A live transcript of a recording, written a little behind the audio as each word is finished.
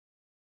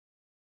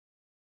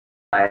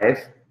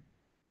live.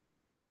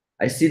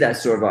 I see that,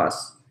 Sorvas.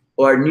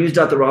 Or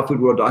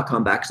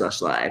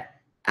news.therawfoodworld.com/live.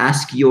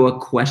 Ask your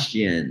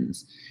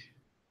questions.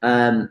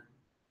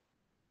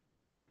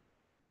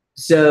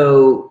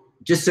 So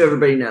just so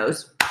everybody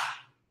knows,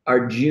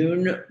 our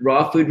June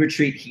raw food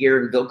retreat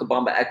here in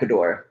Vilcabamba,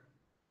 Ecuador,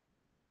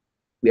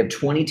 we have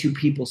 22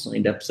 people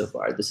signed up so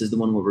far. This is the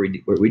one where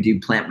we do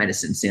plant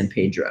medicine, San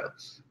Pedro.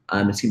 It's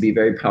going to be a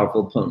very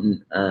powerful,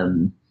 potent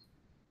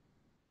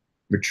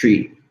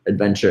retreat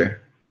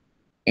adventure.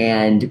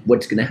 And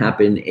what's going to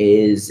happen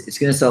is it's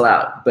going to sell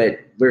out, but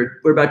we're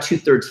about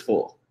 2/3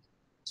 full.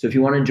 So if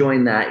you want to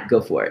join that,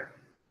 go for it.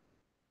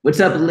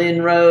 What's up,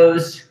 Lynn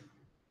Rose?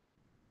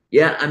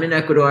 Yeah, I'm in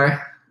Ecuador.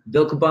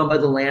 Vilcabamba,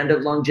 the land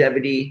of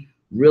longevity,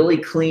 really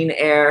clean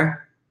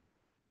air,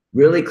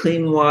 really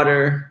clean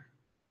water,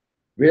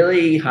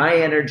 really high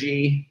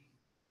energy.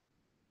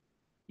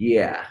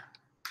 Yeah.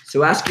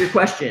 So ask your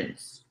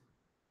questions.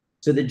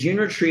 So the June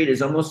retreat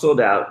is almost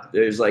sold out.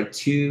 There's like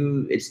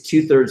it's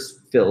 2/3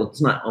 filled.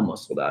 It's not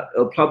almost sold out.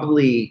 It'll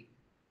probably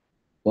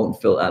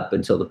won't fill up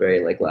until the very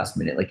last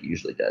minute like it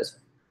usually does.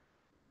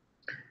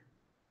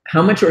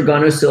 How much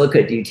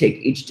organosilica do you take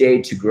each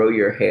day to grow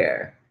your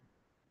hair?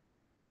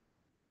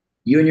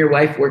 You and your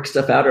wife work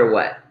stuff out or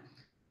what?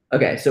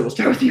 Okay, so we'll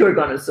start with the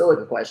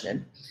organosilica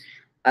question.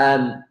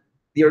 The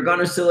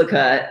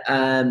organosilica,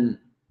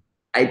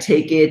 I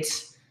take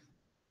it.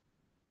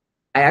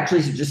 I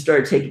actually just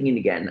started taking it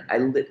again.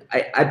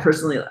 I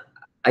personally,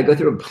 I go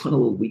through a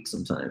bottle a week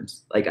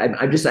sometimes. Like I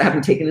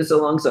haven't taken it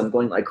so long, so I'm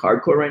going like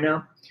hardcore right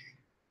now.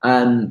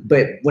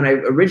 But when I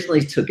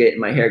originally took it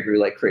and my hair grew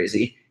like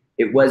crazy,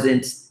 it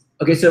wasn't,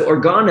 okay, so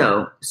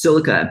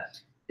organosilica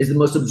is the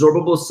most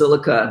absorbable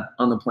silica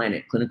on the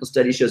planet. Clinical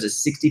study shows it's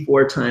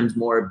 64 times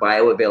more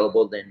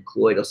bioavailable than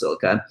colloidal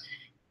silica.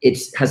 It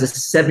has a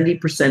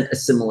 70%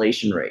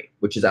 assimilation rate,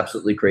 which is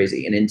absolutely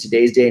crazy. And in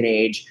today's day and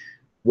age,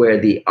 where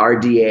the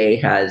RDA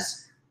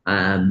has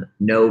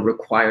no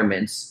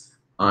requirements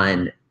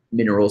on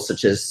minerals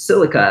such as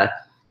silica,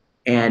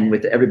 and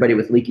with everybody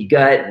with leaky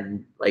gut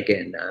and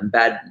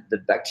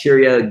the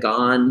bacteria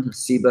gone,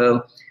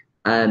 SIBO,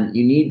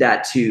 you need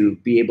that to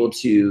be able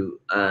to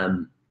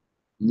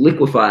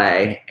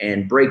liquefy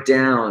and break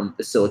down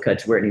the silica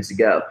to where it needs to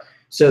go.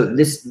 So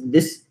this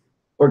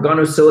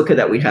organosilica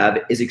that we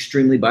have is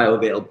extremely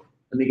bioavailable.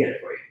 Let me get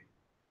it for you.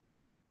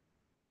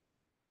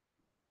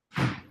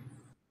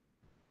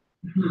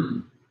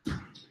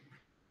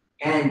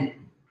 And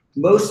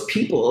most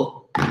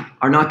people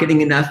are not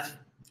getting enough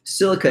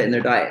silica in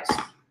their diets.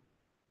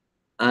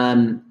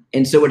 And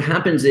so what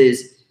happens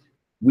is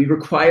we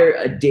require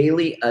a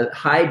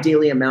high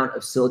daily amount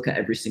of silica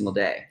every single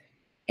day.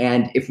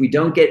 And if we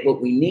don't get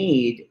what we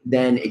need,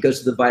 then it goes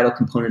to the vital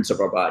components of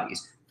our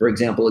bodies. For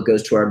example, it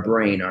goes to our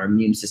brain, our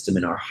immune system,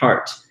 and our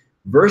heart,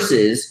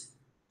 versus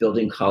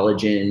building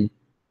collagen,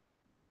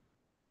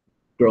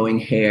 growing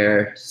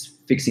hair,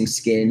 fixing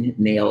skin,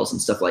 nails,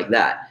 and stuff like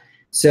that.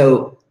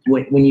 So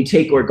when you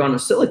take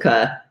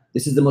organosilica,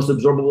 this is the most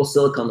absorbable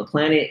silica on the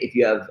planet. If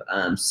you have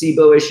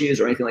SIBO issues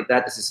or anything like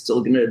that, this is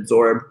still going to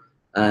absorb.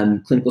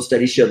 Clinical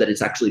studies show that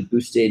it's actually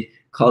boosted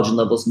collagen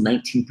levels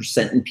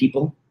 19% in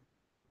people.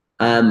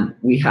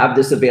 We have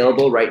this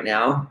available right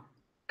now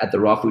at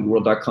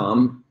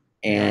therawfoodworld.com,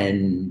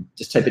 and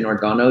just type in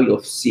organo,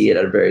 you'll see it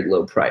at a very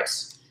low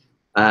price,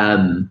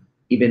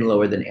 even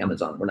lower than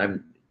Amazon.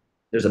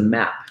 There's a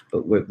map,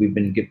 but we're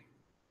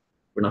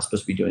not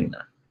supposed to be doing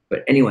that.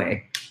 But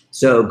anyway,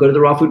 so go to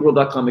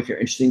therawfoodworld.com if you're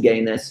interested in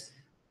getting this.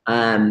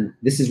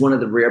 This is one of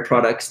the rare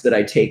products that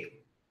I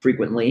take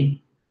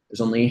frequently.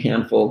 There's only a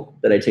handful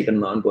that I take on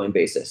an ongoing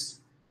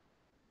basis.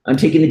 I'm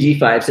taking the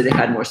G5, so they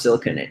had more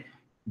silica in it.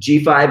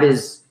 G5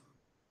 is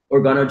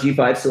Organo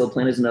G5.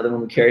 Siliplant is another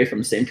one we carry from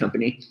the same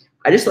company.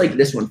 I just like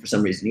this one for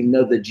some reason, even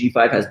though the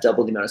G5 has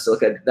double the amount of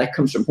silica. That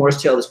comes from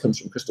horsetail. This comes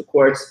from crystal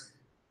quartz.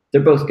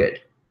 They're both good.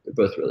 They're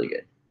both really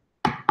good.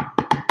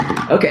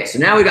 Okay, so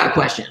now we got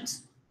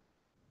questions.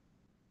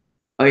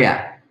 Oh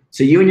yeah,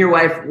 so you and your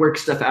wife work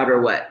stuff out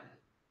or what?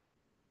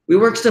 We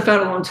worked stuff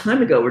out a long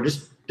time ago. We're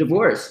just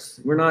divorced.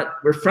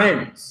 We're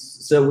friends.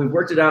 So we've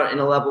worked it out in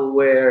a level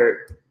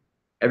where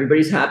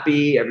everybody's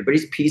happy,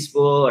 everybody's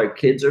peaceful, our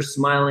kids are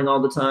smiling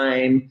all the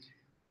time.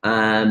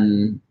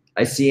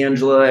 I see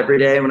Angela every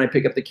day when I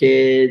pick up the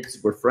kids.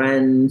 We're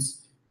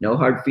friends, no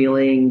hard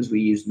feelings.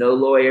 We use no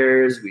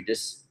lawyers. We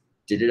just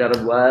did it out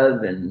of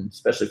love, and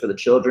especially for the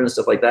children and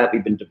stuff like that.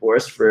 We've been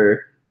divorced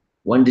for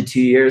 1 to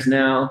 2 years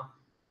now.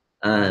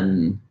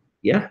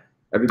 Yeah,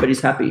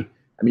 everybody's happy.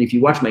 I mean, if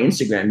you watch my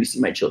Instagram, you see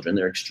my children.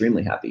 They're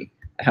extremely happy.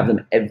 I have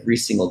them every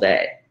single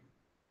day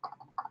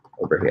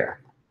over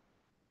here.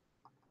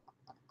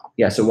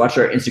 Yeah, so watch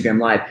our Instagram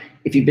live.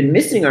 If you've been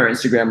missing our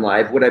Instagram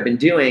live, what I've been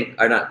doing,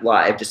 or not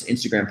live, just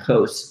Instagram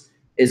posts,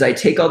 is I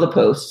take all the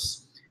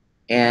posts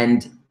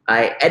and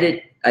I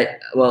edit.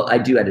 I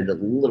do edit a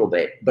little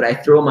bit, but I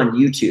throw them on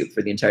YouTube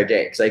for the entire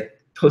day, because I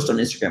post on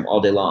Instagram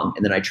all day long,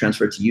 and then I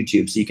transfer it to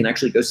YouTube, so you can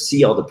actually go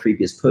see all the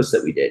previous posts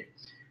that we did.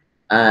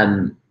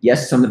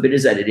 Yes, some of it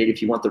is edited.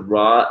 If you want the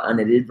raw,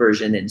 unedited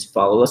version, and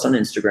follow us on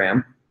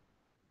Instagram.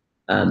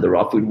 the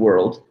raw food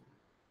world,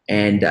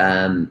 and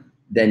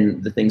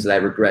then the things that I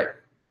regret,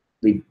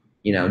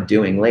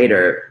 doing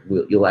later,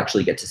 you'll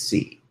actually get to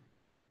see.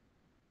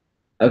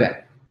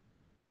 Okay.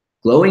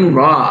 Glowing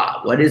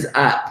raw, what is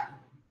up?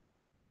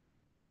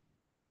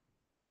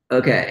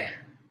 Okay.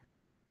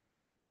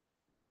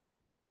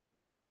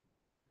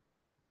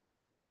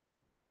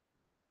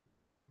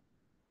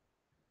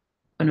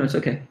 Oh, no, it's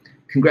okay.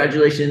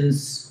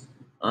 Congratulations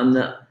on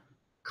the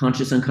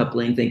conscious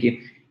uncoupling. Thank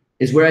you.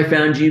 Is where I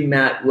found you,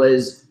 Matt,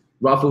 was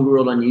Raw Food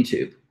World on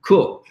YouTube.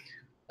 Cool.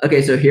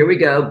 Okay, so here we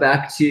go.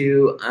 Back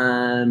to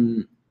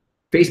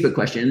Facebook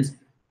questions.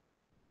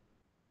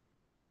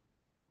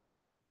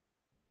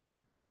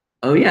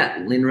 Oh,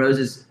 yeah. Lynn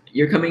Rose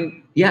you're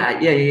coming.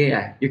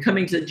 Yeah. You're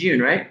coming to June,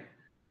 right?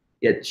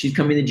 Yeah, she's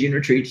coming to June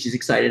retreat. She's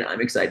excited.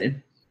 I'm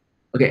excited.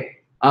 Okay.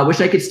 I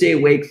wish I could stay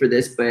awake for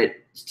this, but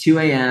it's 2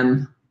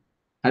 a.m.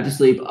 Have to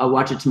sleep. I'll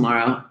watch it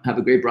tomorrow. Have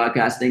a great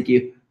broadcast. Thank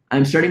you.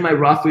 I'm starting my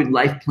raw food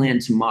life plan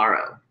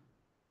tomorrow.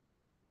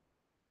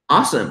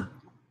 Awesome.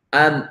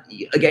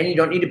 Again, you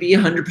don't need to be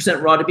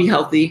 100% raw to be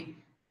healthy.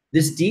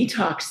 This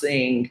detox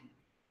thing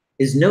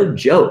is no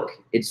joke.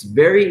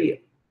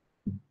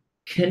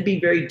 Can be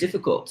very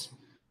difficult.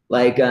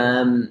 Like,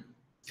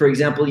 for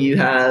example, you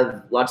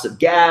have lots of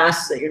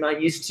gas that you're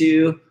not used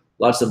to,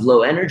 lots of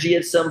low energy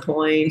at some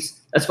points.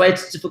 That's why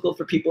it's difficult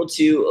for people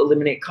to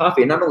eliminate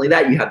coffee. And not only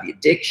that, you have the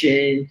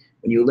addiction.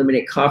 When you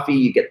eliminate coffee,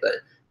 you get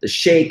the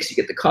shakes, you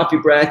get the coffee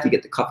breath, you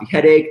get the coffee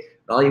headache.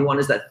 And all you want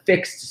is that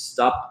fix to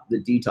stop the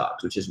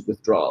detox, which is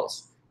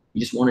withdrawals.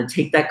 You just want to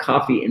take that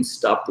coffee and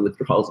stop the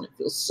withdrawals, and it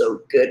feels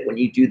so good when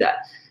you do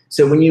that.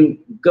 So when you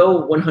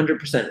go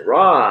 100%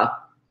 raw,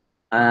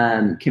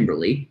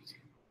 Kimberly,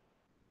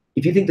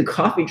 if you think the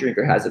coffee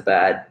drinker has it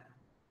bad,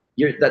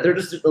 they're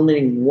just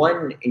eliminating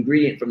one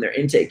ingredient from their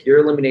intake. You're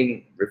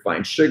eliminating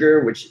refined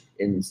sugar, which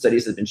in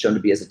studies has been shown to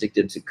be as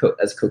addictive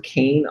as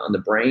cocaine on the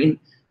brain,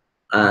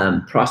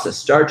 processed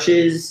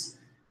starches,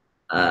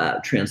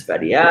 trans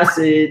fatty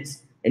acids,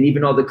 and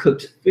even all the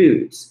cooked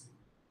foods.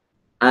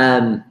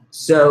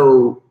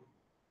 So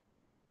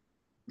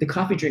the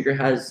coffee drinker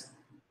has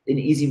an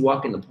easy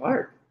walk in the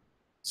park.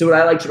 So what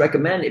I like to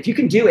recommend, if you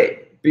can do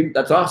it,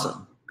 that's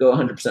awesome. Go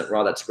 100%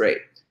 raw, that's great.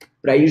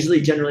 But I usually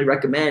generally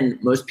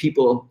recommend most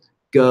people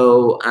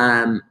go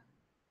on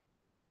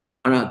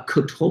a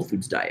cooked whole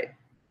foods diet.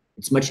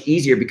 It's much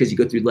easier because you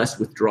go through less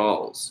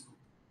withdrawals.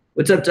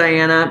 What's up,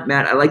 Diana?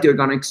 Matt, I like the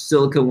organic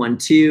silica one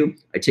too.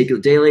 I take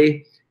it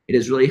daily. It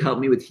has really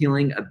helped me with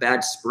healing a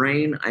bad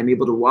sprain. I'm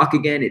able to walk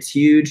again. It's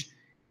huge.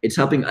 It's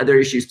helping other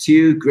issues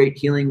too. Great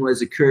healing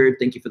was occurred.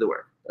 Thank you for the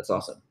work. That's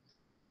awesome.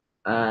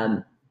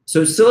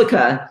 So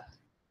silica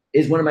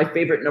is one of my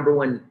favorite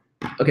 #1.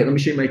 Okay, let me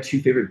show you my 2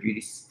 favorite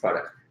beauty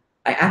products.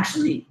 I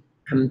actually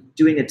am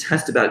doing a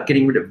test about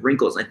getting rid of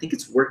wrinkles. I think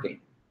it's working.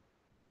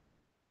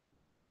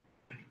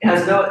 It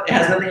has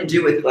nothing to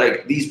do with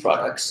like these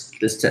products,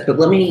 this test, but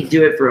let me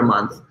do it for a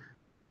month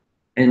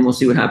and we'll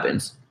see what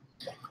happens.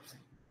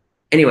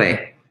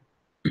 Anyway,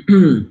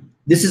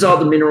 this is all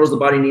the minerals the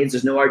body needs.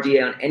 There's no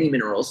RDA on any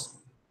minerals.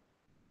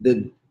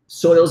 The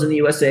soils in the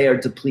USA are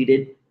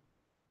depleted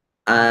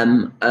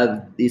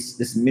of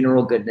this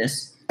mineral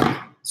goodness.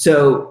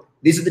 So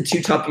these are the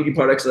 2 top beauty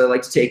products that I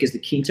like to take is the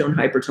ketone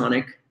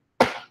hypertonic.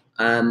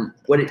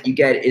 What you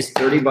get is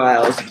 30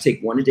 vials. You can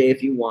take 1 a day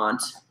if you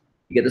want.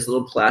 You get this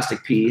little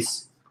plastic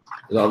piece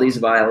with all these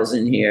vials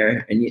in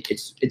here, and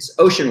it's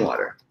ocean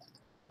water,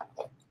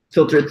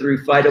 filtered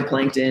through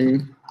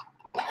phytoplankton.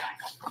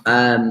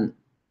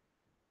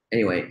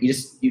 Anyway,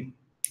 you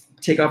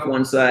take off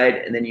one side,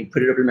 and then you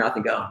put it over your mouth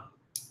and go.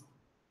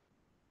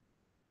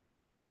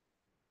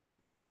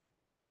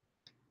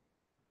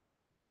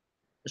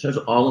 It shows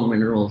all the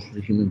minerals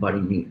the human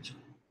body needs.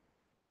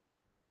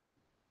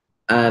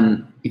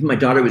 Even my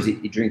daughter was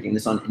drinking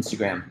this on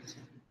Instagram.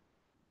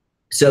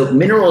 So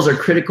minerals are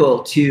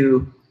critical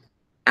to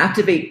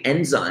activate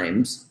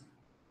enzymes,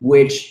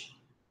 which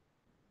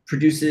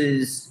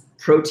produces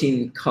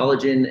protein,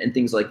 collagen, and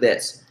things like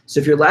this.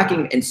 So if you're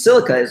lacking, and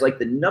silica is like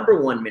the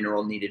 #1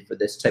 mineral needed for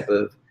this type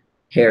of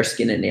hair,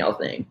 skin, and nail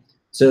thing.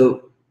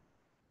 So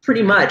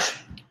pretty much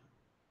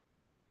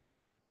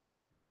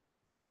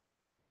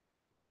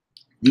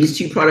these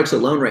 2 products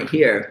alone right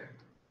here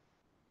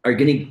are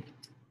going to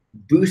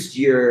boost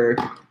your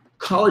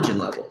collagen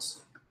levels.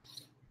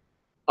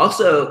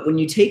 Also, when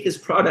you take this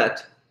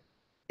product,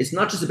 it's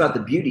not just about the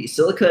beauty.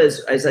 Silica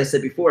is, as I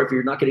said before, if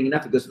you're not getting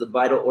enough, it goes to the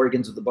vital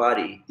organs of the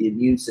body, the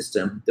immune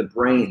system, the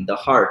brain, the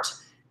heart.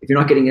 If you're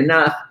not getting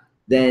enough,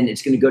 then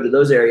it's going to go to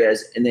those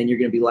areas, and then you're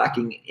going to be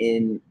lacking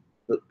in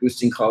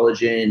boosting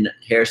collagen,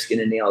 hair,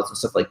 skin, and nails, and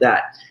stuff like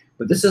that.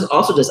 But this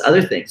also does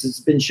other things. It's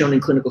been shown in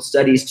clinical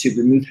studies to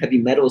remove heavy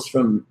metals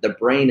from the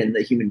brain and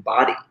the human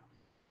body.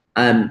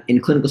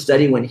 In clinical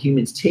study, when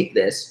humans take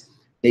this,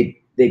 they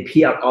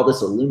pee out all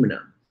this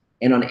aluminum.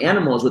 And on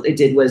animals, what they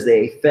did was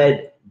they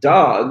fed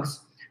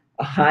dogs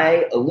a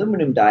high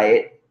aluminum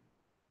diet,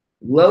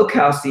 low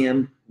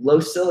calcium,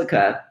 low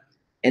silica,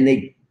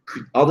 and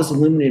all this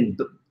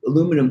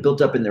aluminum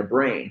built up in their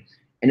brain.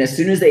 And as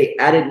soon as they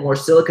added more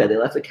silica, they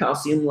left the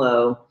calcium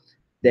low,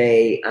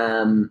 they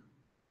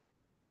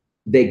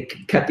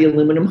kept the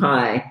aluminum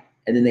high,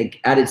 and then they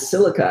added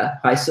silica,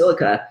 high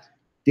silica.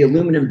 The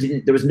aluminum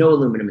there was no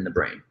aluminum in the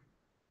brain.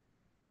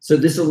 So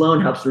this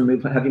alone helps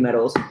remove heavy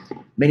metals.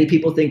 Many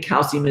people think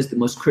calcium is the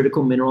most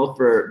critical mineral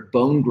for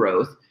bone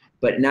growth,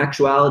 but in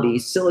actuality,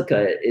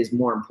 silica is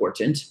more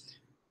important.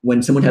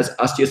 When someone has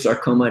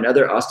osteosarcoma and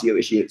other osteo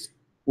issues,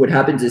 what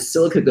happens is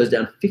silica goes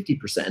down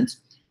 50%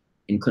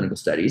 in clinical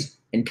studies,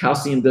 and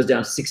calcium goes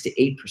down 6 to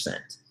 8%.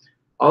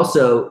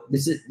 Also,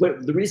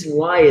 the reason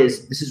why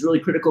is this is really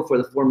critical for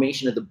the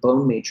formation of the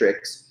bone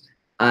matrix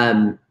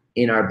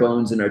in our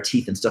bones and our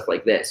teeth and stuff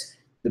like this.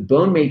 The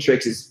bone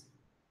matrix is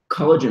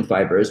collagen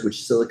fibers,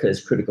 which silica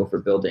is critical for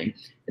building,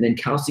 and then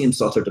calcium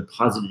salts are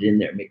deposited in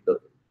there, make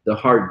the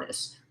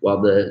hardness, while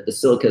the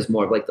silica is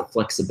more of like the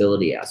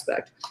flexibility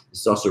aspect.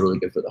 This is also really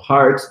good for the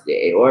heart,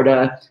 the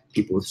aorta.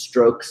 People with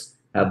strokes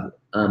have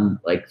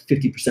like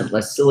 50%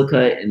 less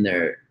silica in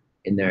their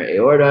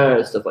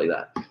aorta, stuff like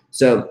that.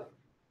 So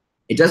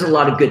it does a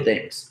lot of good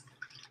things,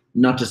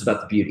 not just about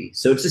the beauty.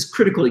 So it's just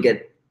critical to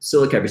get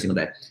silica every single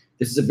day.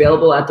 This is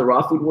available at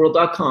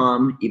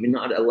therawfoodworld.com, even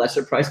at a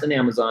lesser price than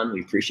Amazon.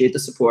 We appreciate the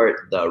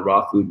support,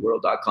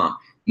 therawfoodworld.com.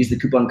 Use the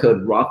coupon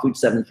code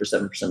RAWFOOD7 for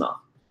 7% off.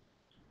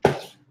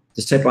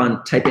 Just type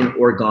in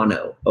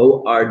Orgono,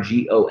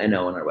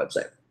 O-R-G-O-N-O on our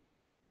website.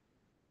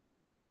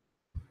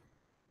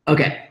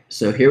 Okay,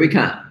 so here we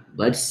come.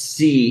 Let's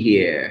see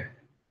here.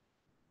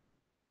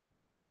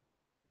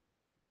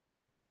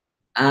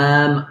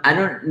 I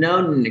don't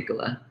know,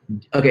 Nicola.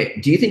 Okay,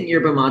 do you think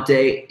yerba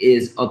mate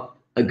is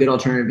a good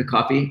alternative to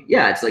coffee?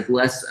 Yeah, it's like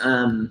less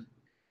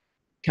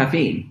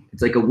caffeine.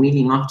 It's like a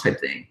weaning off type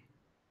thing.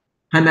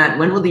 Hi, Matt.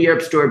 When will the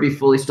Europe store be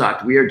fully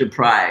stocked? We are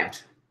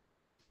deprived.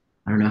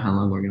 I don't know how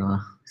long we're going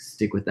to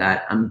stick with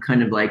that. I'm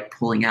kind of like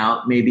pulling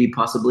out, maybe,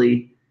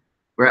 possibly.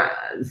 I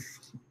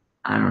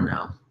don't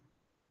know.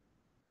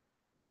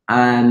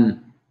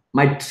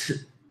 My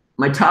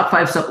top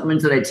 5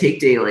 supplements that I take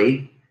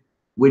daily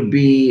would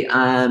be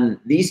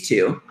these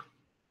two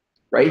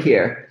right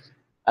here.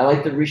 I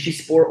like the Reishi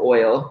Spore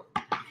oil.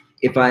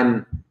 If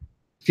I'm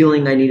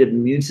feeling I need an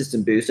immune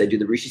system boost, I do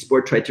the Reishi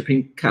Spore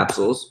tritropine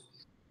capsules.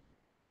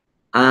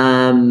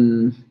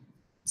 Let's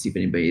see if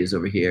anybody is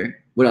over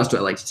here. What else do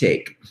I like to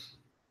take?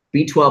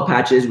 B12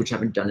 patches, which I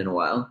haven't done in a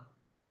while.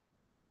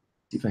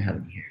 Let's see if I have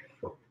them here.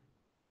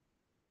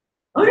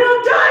 Oh no,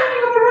 I'm dying!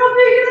 I'm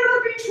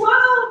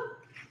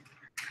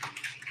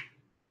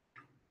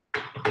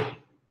B12.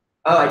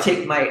 Oh, I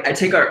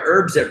take our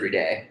herbs every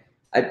day.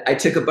 I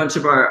took a bunch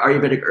of our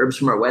Ayurvedic herbs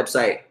from our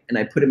website and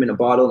I put them in a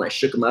bottle and I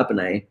shook them up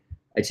and I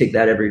take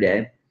that every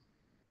day.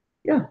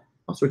 Yeah,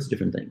 all sorts of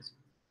different things.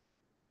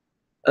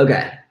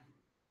 Okay,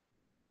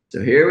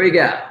 so here we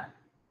go.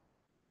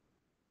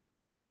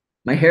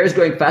 My hair is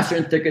growing faster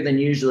and thicker than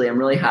usually. I'm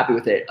really happy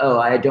with it. Oh,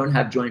 I don't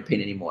have joint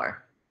pain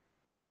anymore.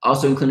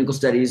 Also in clinical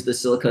studies, the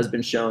silica has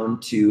been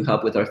shown to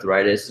help with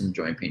arthritis and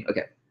joint pain.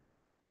 Okay.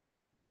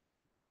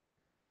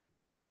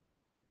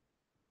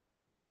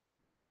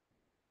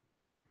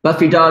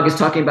 Buffy Dog is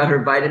talking about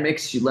her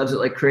Vitamix. She loves it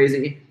like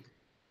crazy.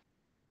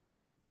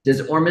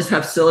 Does Ormus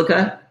have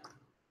silica?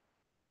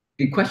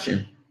 Good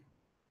question.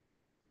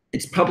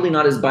 It's probably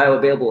not as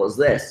bioavailable as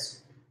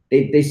this.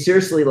 They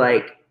seriously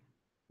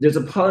there's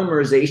a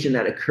polymerization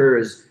that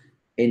occurs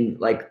in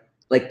like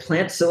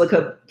plant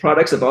silica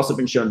products have also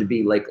been shown to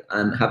be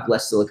have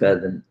less silica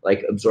than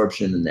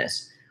absorption than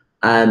this.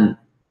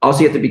 Also,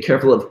 you have to be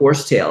careful of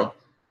horsetail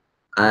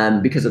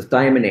because of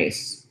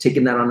thiominase.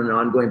 Taking that on an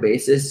ongoing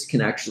basis can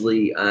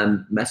actually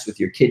mess with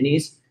your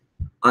kidneys.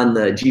 On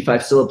the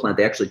G5 Scylla plant,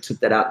 they actually took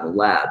that out in the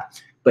lab.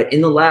 But in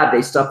the lab,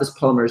 they stopped this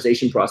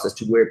polymerization process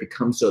to where it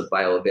becomes so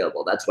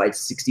bioavailable. That's why it's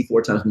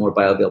 64 times more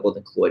bioavailable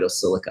than colloidal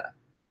silica.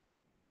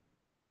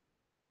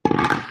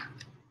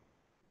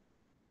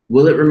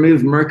 Will it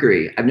remove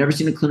mercury? I've never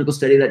seen a clinical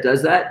study that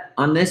does that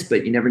on this,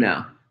 but you never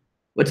know.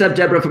 What's up,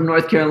 Deborah from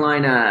North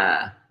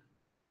Carolina?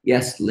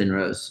 Yes, Lynn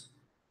Rose.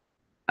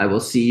 I will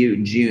see you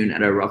in June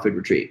at our raw food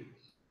retreat.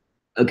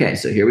 Okay,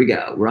 so here we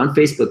go. We're on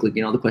Facebook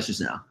looking at all the questions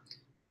now.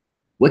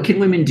 What can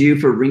women do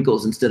for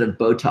wrinkles instead of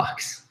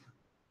Botox?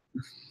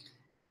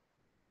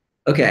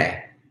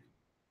 Okay,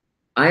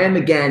 I am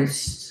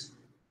against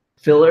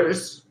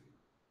fillers.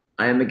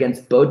 I am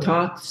against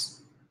Botox.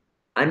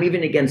 I'm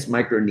even against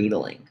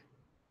microneedling.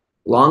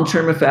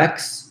 Long-term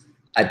effects,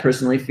 I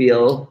personally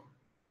feel,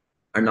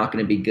 are not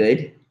going to be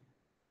good.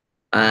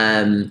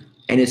 And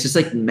it's just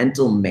like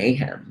mental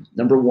mayhem.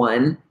 Number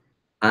one,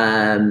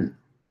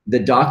 the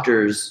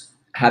doctors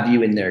have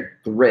you in their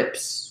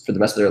grips for the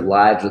rest of their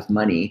lives with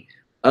money.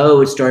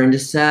 Oh, it's starting to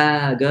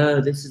sag. Oh,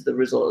 this is the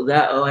result of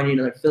that. Oh, I need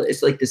another fill.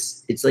 It's like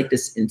this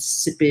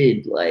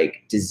insipid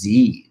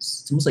disease.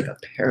 It's almost like a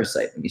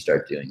parasite when you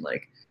start doing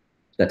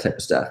that type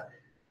of stuff.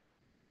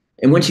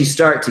 And once you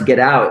start to get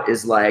out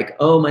is like,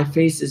 oh, my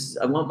face is,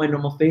 I want my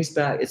normal face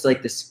back. It's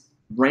like this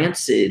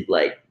rancid,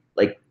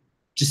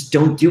 just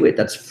don't do it.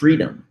 That's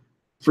freedom.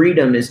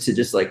 Freedom is to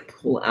just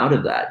pull out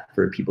of that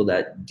for people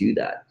that do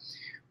that.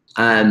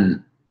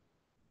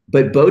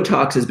 But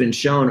Botox has been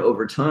shown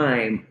over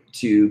time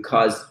to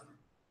cause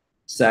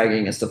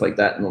sagging and stuff like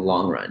that in the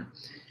long run.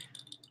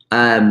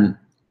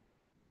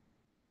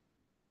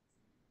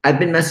 I've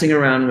been messing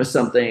around with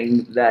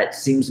something that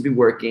seems to be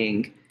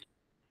working.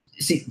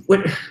 See,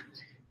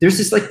 there's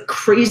this like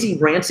crazy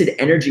rancid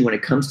energy when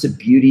it comes to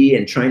beauty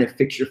and trying to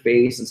fix your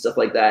face and stuff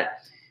like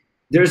that.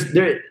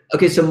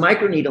 Okay, so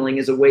microneedling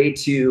is a way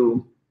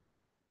to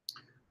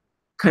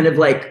kind of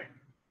like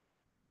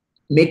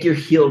make your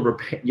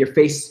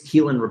face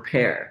heal and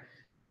repair.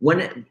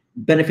 One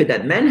benefit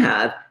that men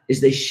have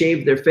is they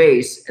shave their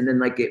face and then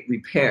like it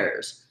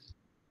repairs.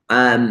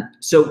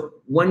 So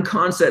one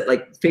concept,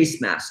 like face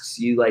masks,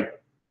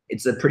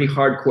 it's a pretty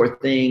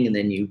hardcore thing, and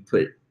then you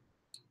put,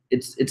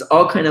 it's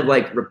all kind of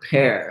like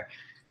repair.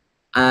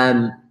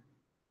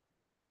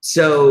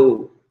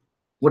 So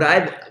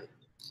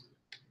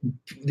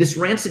this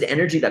rancid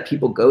energy that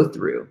people go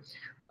through.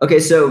 Okay,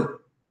 so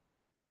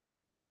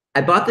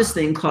I bought this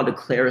thing called a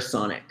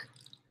Clarisonic.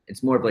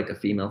 It's more of like a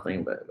female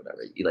thing, but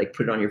whatever. You like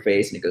put it on your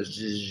face and it goes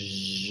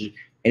zzz,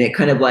 and it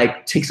kind of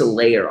like takes a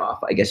layer off,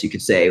 I guess you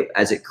could say,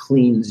 as it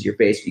cleans your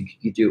face.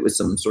 You do it with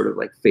some sort of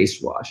like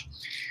face wash.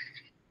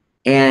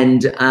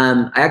 And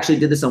I actually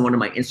did this on one of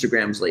my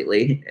Instagrams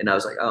lately, and I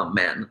was like, oh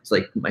man, it's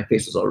like my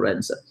face was all red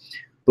and stuff.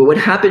 But what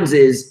happens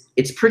is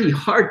it's pretty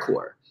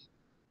hardcore.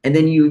 And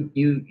then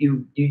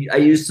I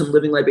used some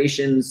Living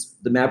Libations,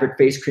 the Maverick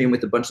face cream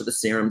with a bunch of the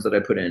serums that I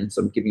put in.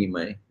 So I'm giving you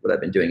what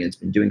I've been doing, and it's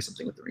been doing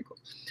something with the wrinkles.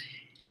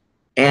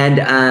 And,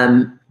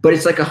 but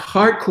it's like a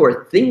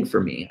hardcore thing for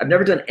me. I've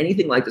never done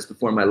anything like this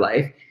before in my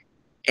life.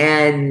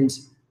 And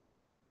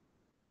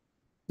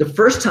the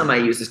first time I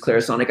used this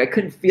Clarisonic, I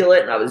couldn't feel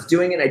it, and I was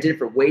doing it, and I did it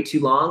for way too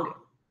long.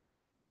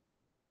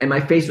 And my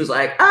face was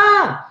like,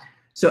 ah!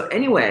 So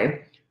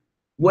anyway,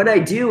 what I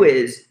do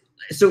is,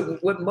 so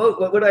what a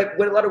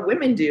lot of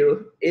women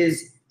do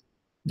is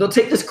they'll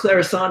take this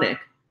Clarisonic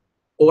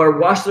or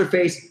wash their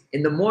face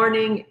in the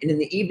morning and in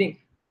the evening.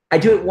 I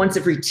do it once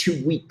every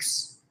 2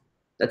 weeks.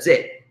 That's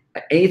it.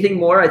 Anything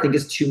more, I think,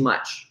 is too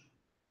much.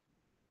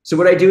 So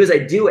what I do is I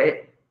do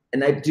it,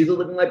 and I do the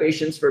Living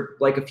Libations for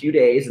like a few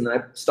days, and then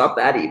I stop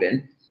that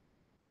even.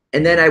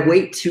 And then I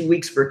wait 2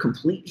 weeks for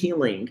complete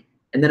healing,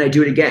 and then I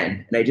do it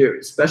again. And I do it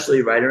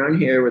especially right around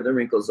here where the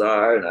wrinkles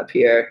are and up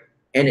here.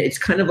 And it's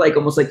kind of like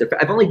almost like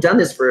I've only done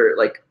this for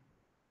like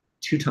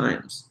 2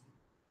 times,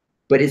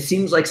 but it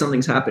seems like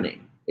something's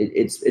happening.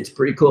 It's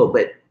pretty cool.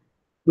 But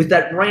with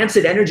that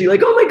rancid energy,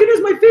 like, oh my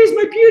goodness, my face,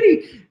 my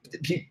beauty.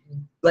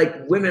 Like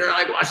women are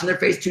like washing their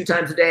face 2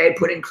 times a day,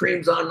 putting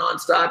creams on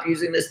nonstop,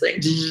 using this thing.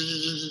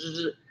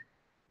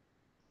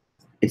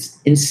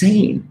 It's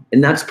insane.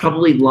 And that's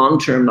probably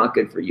long-term not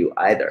good for you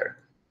either.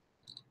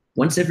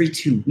 Once every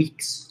 2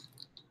 weeks.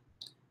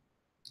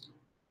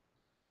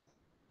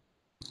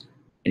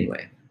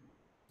 Anyway,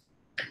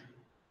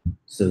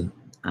 so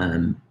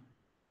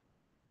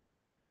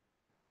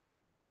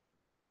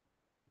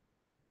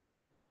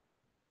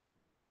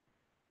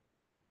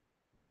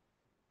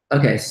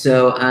okay,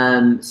 so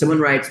someone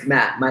writes,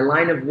 Matt, my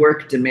line of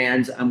work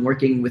demands I'm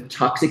working with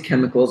toxic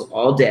chemicals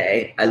all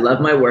day. I love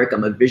my work.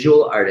 I'm a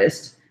visual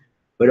artist,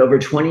 but over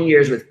 20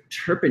 years with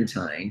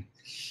turpentine,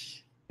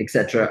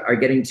 etc., are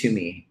getting to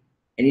me.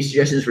 Any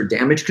suggestions for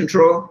damage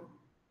control?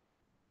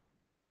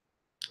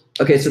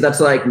 Okay, so that's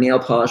like nail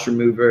polish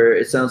remover.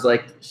 It sounds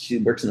like she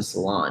works in a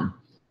salon.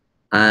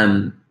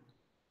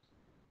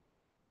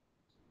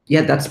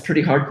 Yeah, that's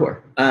pretty hardcore.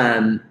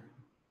 I'll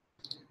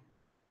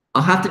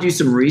have to do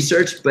some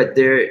research, but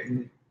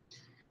the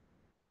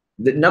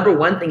number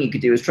one thing you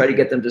could do is try to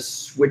get them to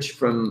switch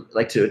from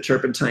to a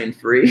turpentine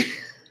free.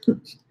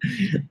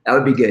 That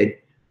would be good.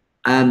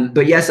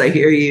 But yes, I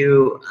hear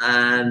you.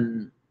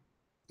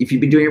 If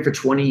you've been doing it for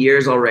 20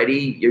 years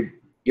already,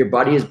 your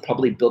body has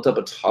probably built up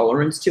a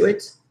tolerance to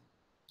it.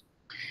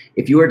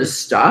 If you were to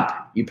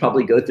stop, you'd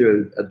probably go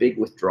through a big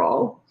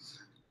withdrawal,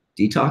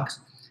 detox.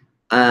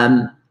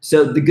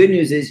 So the good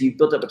news is you've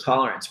built up a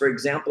tolerance. For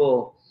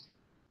example,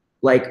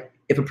 like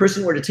if a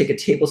person were to take a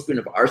tablespoon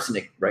of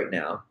arsenic right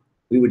now,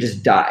 we would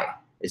just die.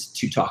 It's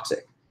too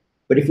toxic.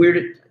 But if we were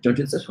to, don't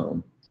do this at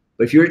home,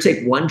 but if you were to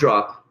take 1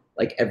 drop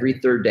like every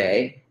 3rd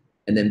day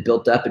and then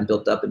built up and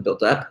built up and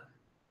built up,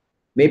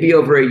 maybe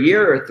over a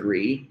year or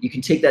 3, you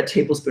can take that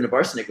tablespoon of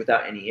arsenic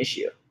without any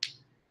issue.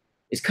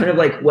 It's kind of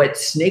like what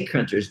snake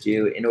hunters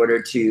do in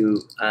order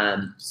to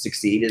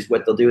succeed. Is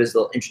what they'll do is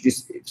they'll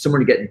introduce, if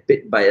someone to get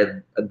bitten by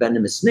a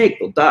venomous snake,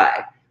 they'll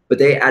die. But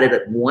they added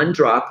 1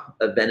 drop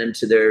of venom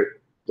to their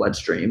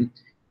bloodstream,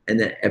 and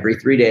then every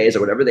 3 days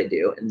or whatever they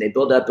do, and they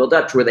build up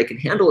to where they can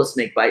handle a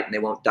snake bite and they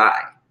won't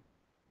die.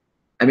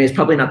 I mean, it's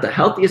probably not the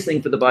healthiest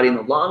thing for the body in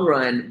the long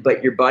run,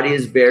 but your body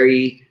is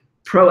very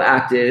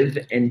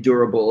proactive and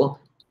durable,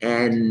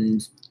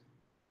 and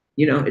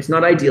you know, it's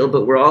not ideal,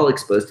 but we're all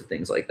exposed to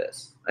things like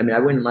this. I mean, I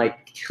wouldn't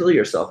kill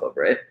yourself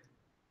over it.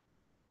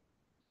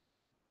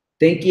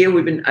 Thank you.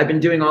 I've been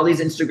doing all these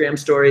Instagram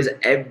stories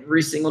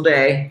every single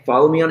day.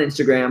 Follow me on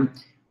Instagram.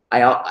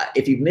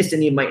 If you've missed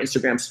any of my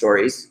Instagram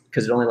stories,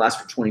 because it only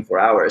lasts for 24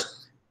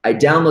 hours, I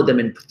download them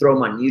and throw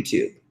them on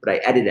YouTube, but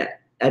I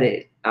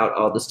edit out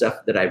all the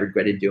stuff that I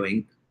regretted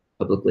doing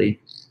publicly.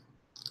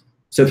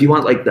 So if you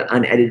want like the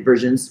unedited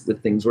versions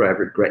with things where I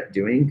regret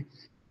doing,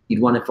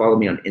 you'd want to follow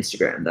me on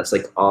Instagram. That's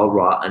like all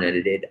raw,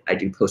 unedited. I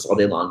do posts all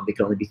day long. They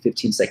can only be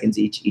 15 seconds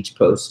each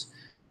post.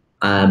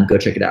 Go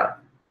check it out.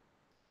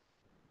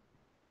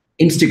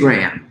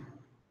 Instagram.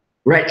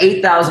 We're at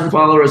 8,000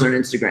 followers on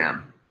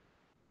Instagram.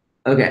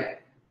 Okay.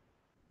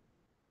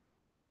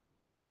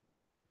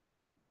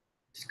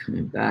 Just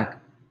coming back.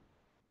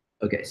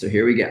 Okay, so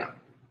here we go.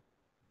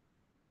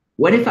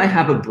 What if I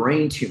have a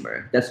brain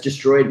tumor that's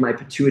destroyed my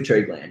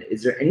pituitary gland?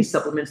 Is there any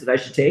supplements that I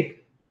should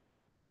take?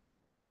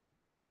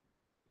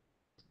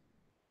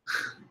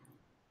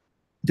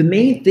 The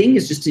main thing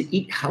is just to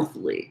eat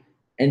healthily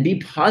and be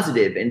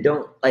positive and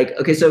don't like,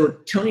 okay, so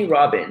Tony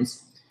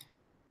Robbins,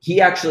 he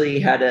actually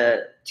had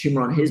a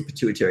tumor on his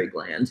pituitary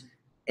gland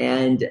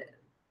and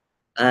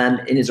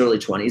in his early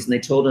 20s, and they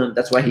told him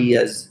that's why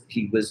he's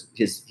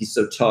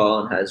so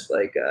tall and has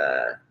like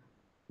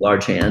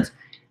large hands.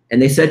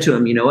 And they said to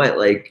him, you know what,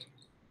 like,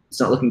 it's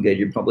not looking good.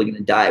 You're probably going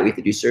to die. We have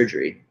to do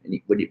surgery. And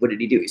what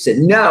did he do? He said,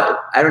 no,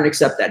 I don't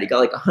accept that. He got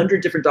like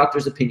 100 different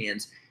doctors'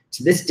 opinions.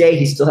 To this day,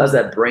 he still has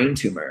that brain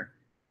tumor.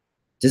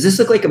 Does this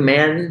look like a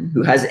man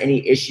who has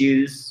any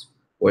issues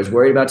or is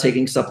worried about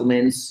taking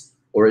supplements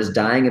or is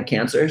dying of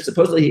cancer?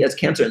 Supposedly he has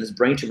cancer and his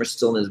brain tumor is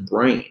still in his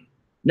brain.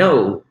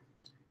 No,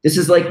 this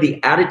is like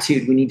the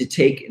attitude we need to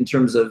take in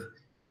terms of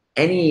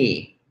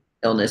any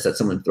illness that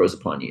someone throws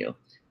upon you.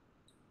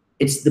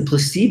 It's the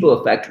placebo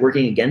effect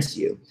working against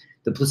you.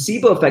 The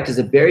placebo effect is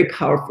a very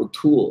powerful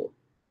tool.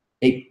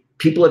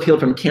 People have healed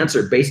from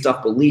cancer based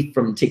off belief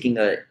from taking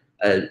a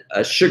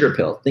sugar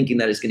pill, thinking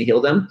that it's going to heal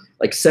them.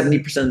 Like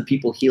 70% of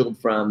people healed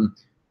from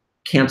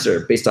cancer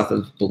based off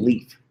of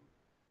belief.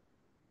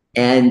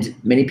 And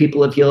many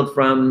people have healed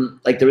from,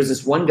 like there was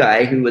this one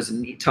guy who was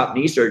a top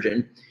knee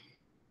surgeon.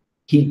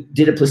 He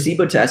did a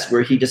placebo test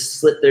where he just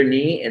slit their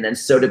knee and then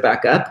sewed it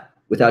back up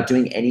without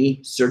doing any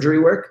surgery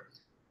work.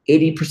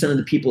 80% of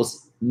the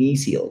people's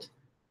knees healed.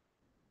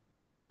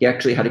 He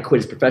actually had to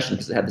quit his profession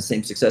because it had the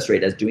same success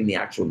rate as doing the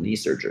actual knee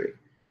surgery.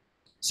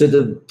 So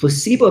the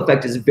placebo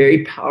effect is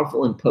very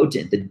powerful and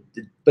potent,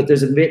 but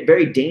there's a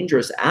very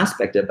dangerous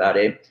aspect about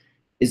it,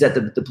 is that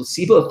the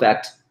placebo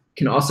effect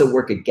can also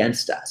work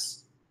against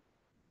us.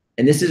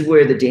 And this is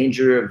where the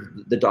danger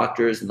of the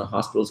doctors and the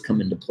hospitals come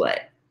into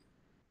play.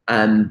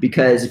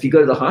 Because if you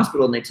go to the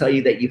hospital and they tell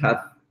you that you have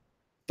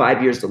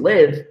 5 years to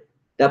live,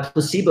 that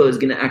placebo is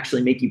going to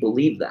actually make you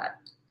believe that.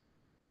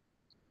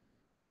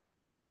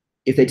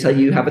 If they tell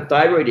you have a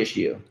thyroid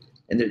issue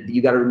and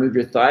you got to remove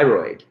your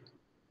thyroid,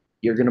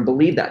 you're going to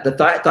believe that. The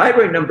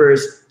thyroid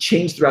numbers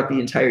change throughout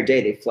the entire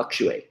day. They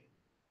fluctuate.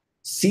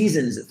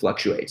 Seasons, it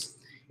fluctuates.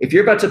 If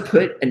you're about to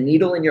put a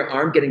needle in your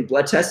arm getting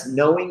blood tests,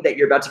 knowing that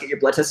you're about to get your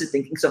blood tested,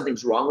 thinking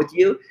something's wrong with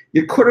you,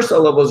 your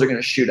cortisol levels are going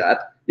to shoot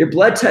up. Your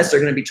blood tests are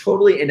going to be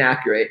totally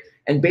inaccurate.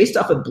 And based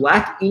off of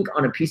black ink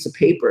on a piece of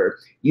paper,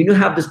 you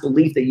have this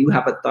belief that you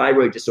have a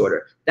thyroid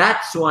disorder.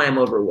 That's why I'm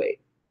overweight.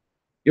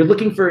 You're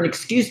looking for an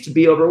excuse to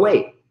be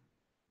overweight.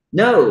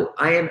 No,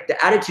 the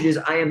attitude is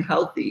I am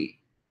healthy.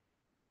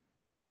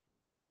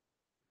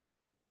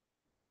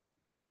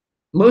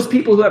 Most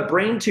people who have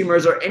brain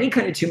tumors or any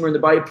kind of tumor in the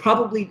body,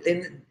 probably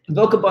in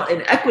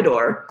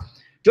Ecuador,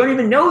 don't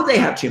even know they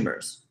have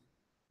tumors.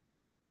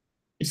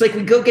 It's like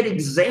we go get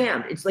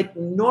examined. It's like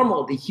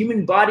normal. The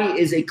human body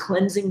is a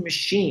cleansing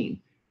machine.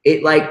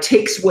 It like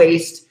takes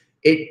waste.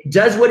 It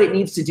does what it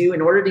needs to do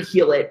in order to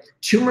heal it.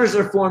 Tumors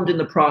are formed in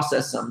the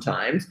process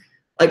sometimes.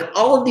 Like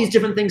all of these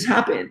different things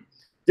happen.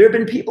 There have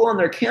been people on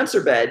their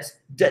cancer beds,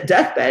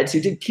 deathbeds,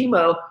 who did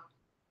chemo.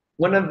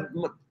 One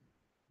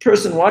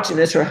person watching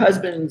this, her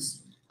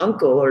husband's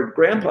uncle or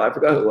grandpa, I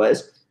forgot who it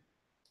was,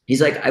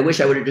 he's like, I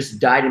wish I would have just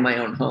died in my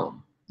own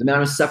home. The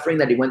amount of suffering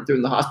that he went through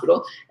in the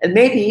hospital. And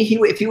maybe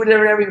if he would have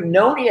ever even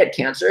known he had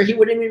cancer, he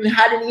wouldn't even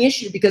had any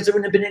issue because there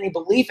wouldn't have been any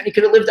belief and he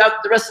could have lived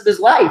out the rest of his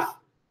life.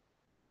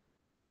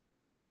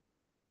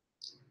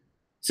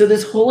 So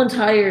this whole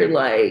entire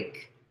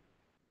like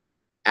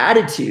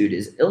attitude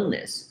is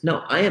illness.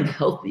 No, I am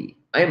healthy.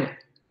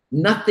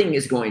 Nothing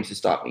is going to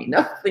stop me.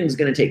 Nothing's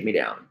going to take me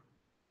down.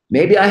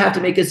 Maybe I have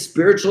to make a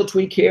spiritual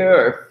tweak here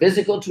or a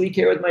physical tweak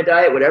here with my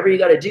diet. Whatever you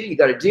got to do, you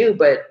got to do.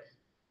 But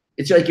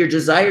it's like your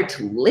desire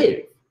to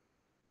live.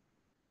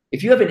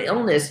 If you have an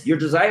illness, your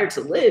desire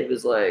to live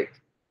is like,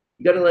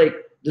 you got to like,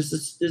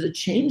 there's a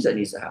change that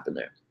needs to happen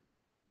there.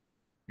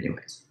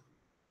 Anyways.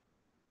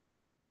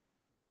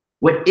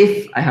 What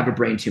if I have a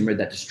brain tumor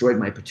that destroyed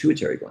my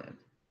pituitary gland?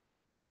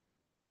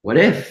 What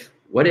if?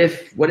 What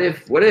if? What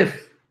if? What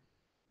if?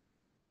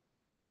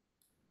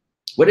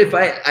 What if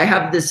I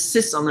have this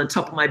cyst on the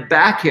top of my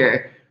back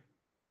here,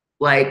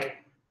 like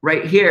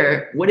right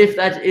here? What if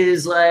that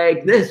is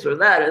like this or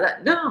that or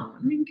that? No,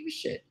 I don't even give a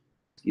shit.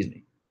 Excuse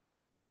me.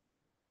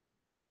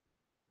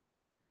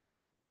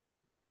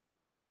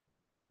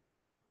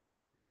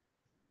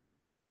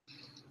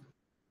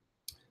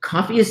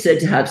 Coffee is said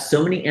to have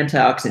so many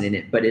antioxidants in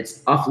it, but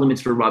it's off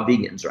limits for raw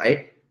vegans,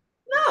 right?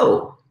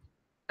 No.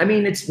 I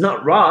mean, it's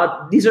not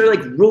raw. These are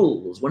like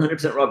rules,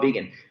 100% raw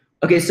vegan.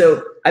 Okay,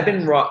 so I've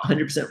been raw,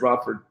 100%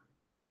 raw for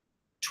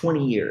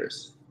 20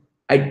 years.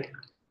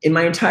 In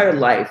my entire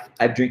life,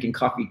 I've drinking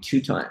coffee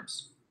 2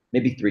 times,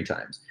 maybe 3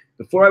 times.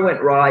 Before I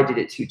went raw, I did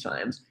it 2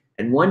 times.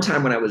 And one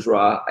time when I was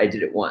raw, I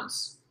did it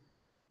once.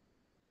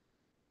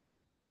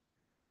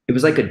 It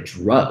was like a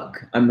drug.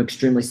 I'm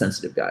extremely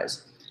sensitive,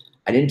 guys.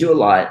 I didn't do a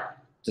lot,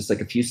 just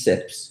like a few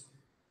sips.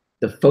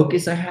 The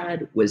focus I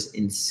had was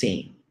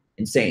insane.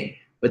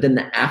 But then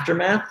the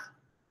aftermath,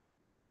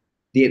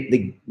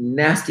 the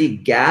nasty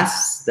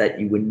gas that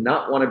you would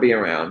not want to be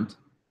around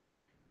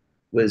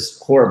was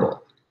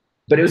horrible.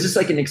 But it was just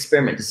like an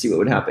experiment to see what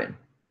would happen.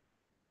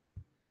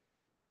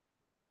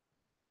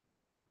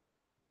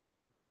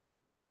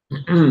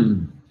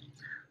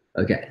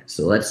 Okay,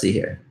 so let's see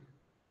here.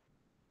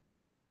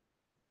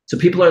 So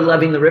people are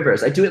loving the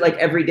rivers. I do it like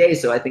every day,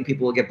 so I think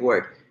people will get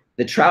bored.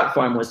 The trout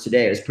farm was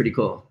today. It was pretty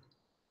cool.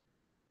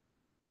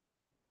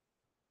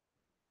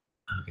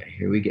 Okay,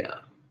 here we go.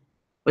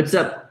 What's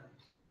up?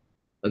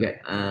 Okay,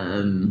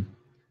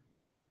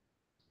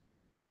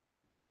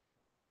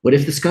 what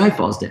if the sky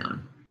falls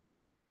down?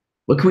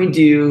 What can we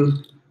do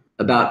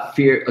about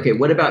fear? Okay,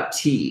 what about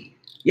tea?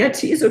 Yeah,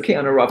 tea is okay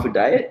on a raw food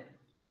diet.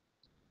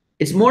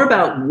 It's more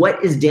about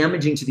what is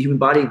damaging to the human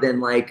body than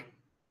like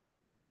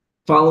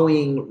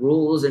following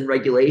rules and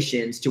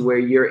regulations to where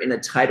you're in a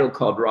title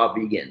called raw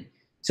vegan.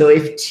 So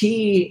if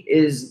tea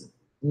is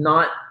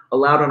not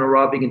allowed on a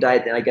raw vegan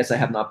diet, then I guess I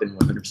have not been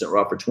 100%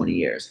 raw for 20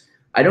 years.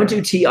 I don't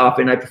do tea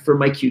often. I prefer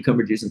my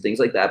cucumber juice and things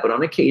like that. But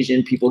on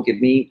occasion, people give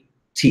me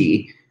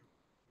tea.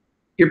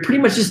 You're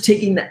pretty much just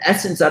taking the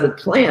essence out of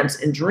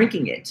plants and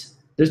drinking it.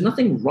 There's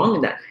nothing wrong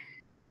in that.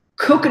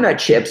 Coconut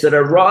chips that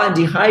are raw and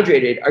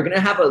dehydrated are going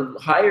to have a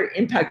higher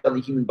impact on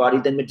the human body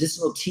than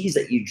medicinal teas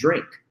that you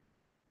drink.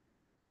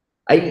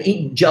 I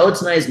eat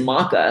gelatinized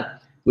maca,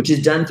 which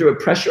is done through a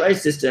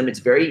pressurized system. It's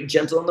very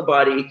gentle on the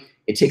body.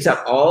 It takes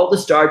out all the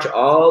starch,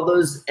 all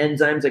those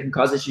enzymes that can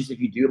cause issues if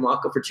you do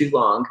maca for too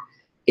long.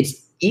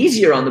 It's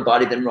easier on the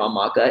body than raw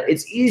maca.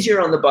 It's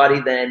easier on the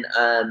body than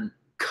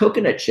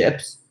coconut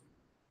chips.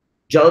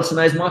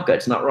 Gelatinized maca,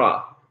 it's not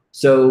raw.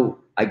 So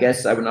I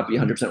guess I would not be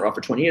 100% raw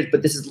for 20 years,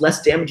 but this is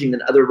less damaging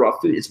than other raw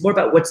food. It's more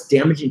about what's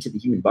damaging to the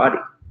human body.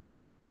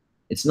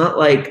 It's not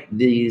like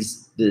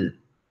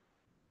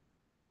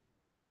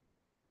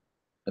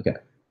okay.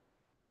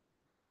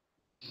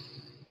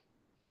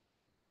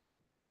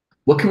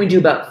 What can we do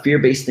about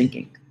fear-based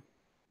thinking?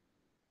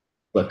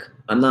 Look,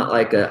 I'm not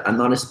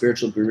a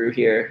spiritual guru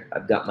here.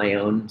 I've got my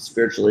own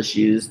spiritual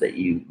issues that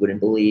you wouldn't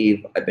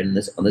believe. I've been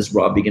on this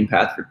raw vegan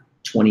path for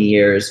 20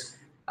 years.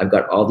 I've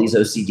got all these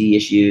OCD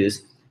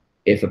issues.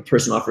 If a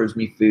person offers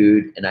me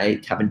food and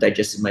I haven't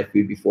digested my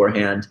food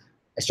beforehand,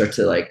 I start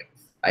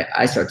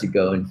to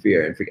go in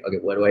fear and forget, okay,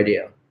 what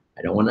do?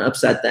 I don't want to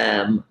upset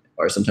them.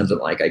 Or sometimes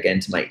I get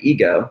into my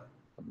ego.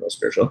 I'm real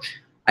spiritual.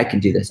 I can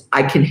do this.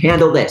 I can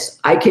handle this.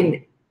 I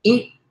can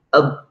eat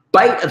a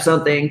bite of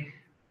something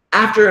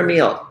after a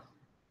meal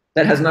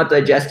that has not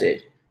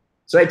digested.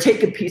 So I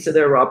take a piece of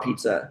their raw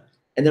pizza,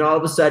 and then all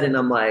of a sudden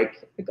I'm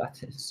like, I got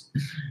this.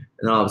 And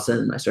then all of a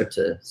sudden I start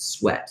to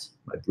sweat.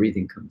 My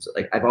breathing comes,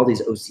 like I have all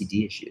these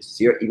OCD issues.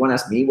 So you want to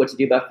ask me what to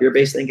do about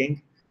fear-based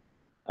thinking?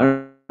 I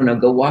don't know,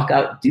 go walk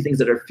out, do things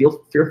that are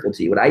fearful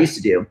to you. What I used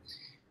to do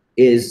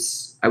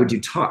is I would do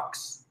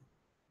talks,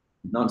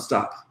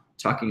 nonstop,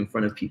 talking in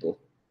front of people.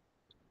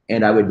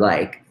 And I would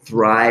like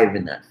thrive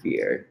in that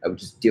fear. I would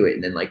just do it.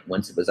 And then like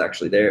once it was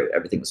actually there,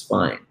 everything was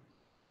fine.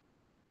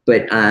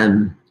 But,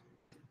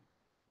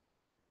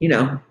 you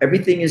know,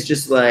 everything is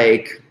just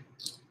like,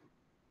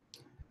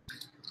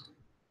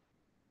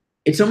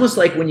 it's almost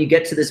like when you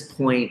get to this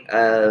point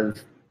of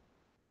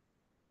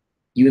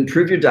you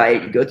improve your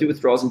diet, you go through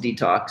withdrawals and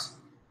detox,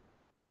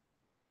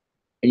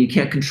 and you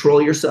can't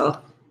control yourself.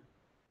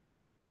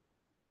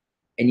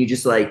 And you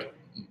just like,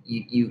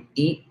 you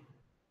eat.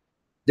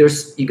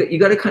 You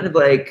got to kind of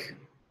like,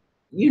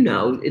 you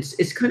know,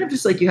 it's kind of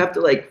just like you have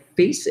to like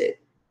face it.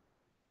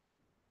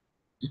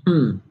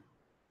 All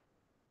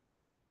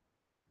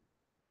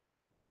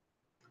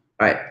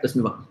right, let's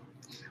move on.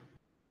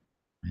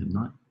 I am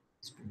not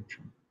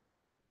spiritual.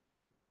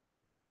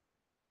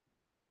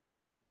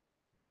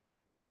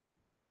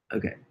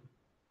 Okay.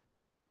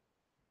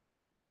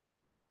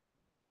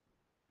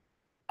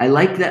 I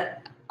like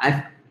that.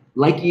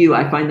 Like you,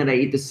 I find that I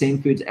eat the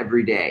same foods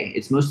every day.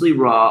 It's mostly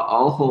raw,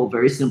 all whole,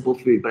 very simple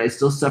food, but I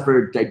still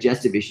suffer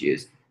digestive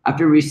issues.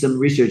 After some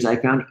research, I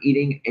found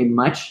eating a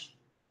much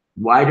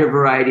wider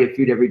variety of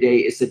food every day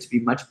is said to be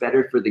much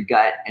better for the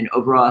gut and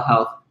overall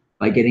health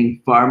by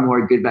getting far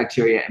more good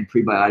bacteria and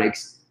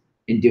prebiotics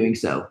in doing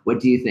so. What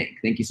do you think?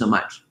 Thank you so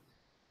much.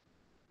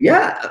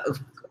 Yeah,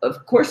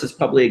 of course, it's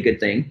probably a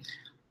good thing.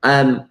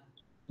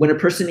 When a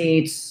person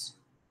eats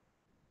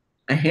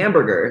a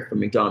hamburger from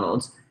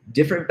McDonald's,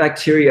 different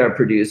bacteria are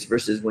produced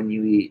versus when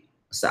you eat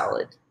a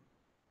salad.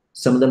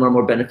 Some of them are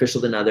more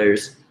beneficial than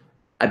others.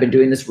 I've been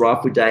doing this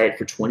raw food diet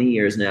for 20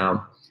 years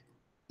now.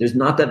 There's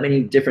not that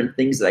many different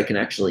things that I can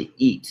actually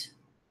eat.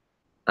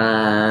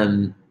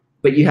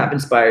 But you have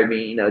inspired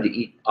me, you know, to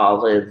eat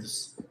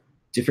olives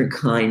different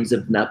kinds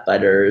of nut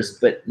butters,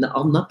 but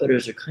all nut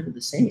butters are kind of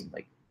the same.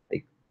 Like,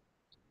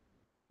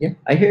 yeah,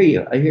 I hear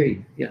you. I hear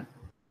you. Yeah.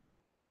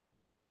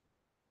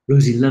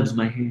 Rosie loves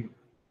my hair.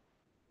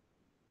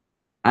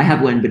 I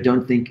have one, but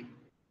don't think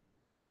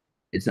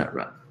it's not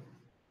rough.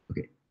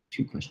 Okay,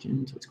 2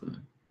 questions. What's going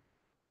on?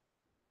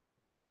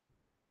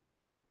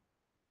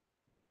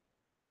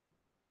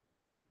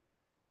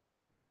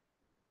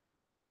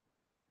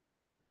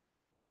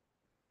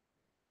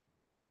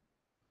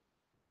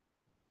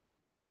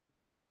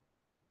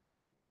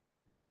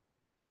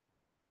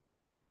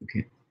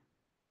 Okay.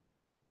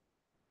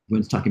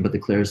 Everyone's talking about the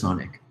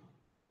Clarisonic.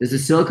 Does the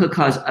silica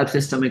cause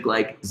upset stomach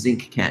like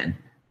zinc can?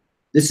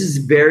 This is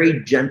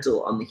very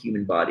gentle on the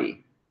human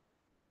body.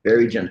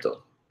 Very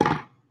gentle.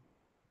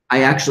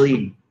 I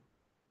actually,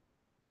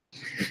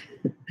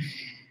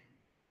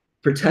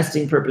 for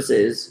testing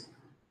purposes,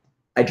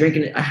 I drank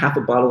a half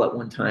a bottle at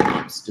one time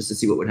once just to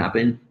see what would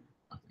happen.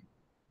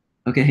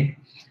 Okay.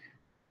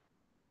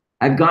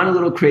 I've gone a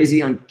little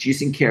crazy on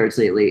juicing carrots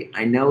lately.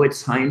 I know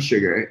it's high in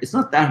sugar. It's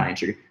not that high in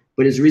sugar,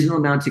 but it's a reasonable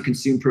amount to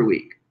consume per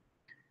week.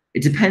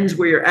 It depends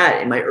where you're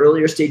at. In my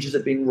earlier stages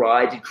of being raw,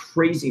 I did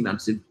crazy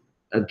amounts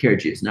of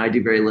carrot juice. Now I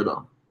do very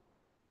little.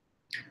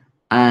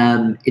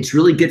 It's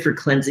really good for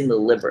cleansing the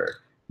liver.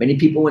 Many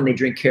people, when they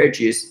drink carrot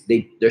juice,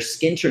 their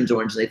skin turns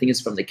orange and they think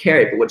it's from the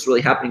carrot, but what's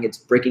really happening, it's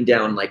breaking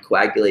down like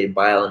coagulated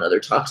bile and other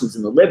toxins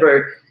in the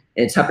liver,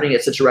 and it's happening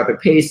at such a rapid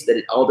pace that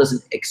it all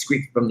doesn't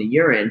excrete from the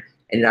urine,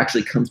 and it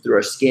actually comes through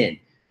our skin.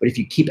 But if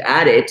you keep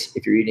at it,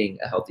 if you're eating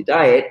a healthy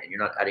diet and you're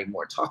not adding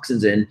more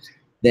toxins in,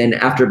 then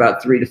after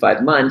about 3 to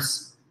 5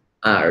 months,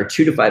 or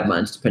 2 to 5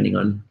 months, depending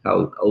on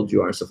how old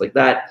you are and stuff like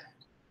that,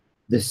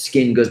 the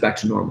skin goes back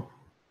to normal.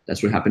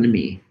 That's what happened to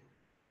me.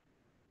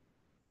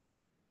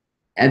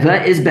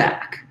 Eva is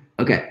back.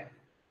 Okay.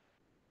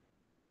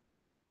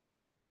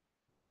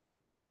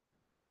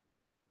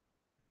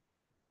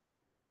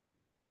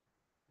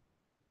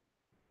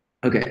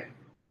 Okay.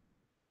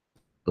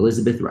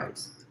 Elizabeth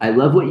writes, I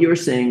love what you are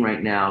saying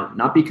right now,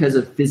 not because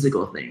of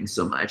physical things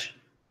so much.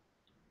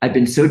 I've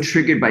been so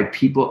triggered by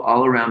people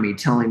all around me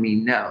telling me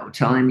no,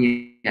 telling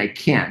me I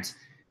can't.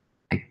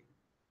 I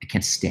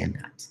can't stand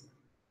that.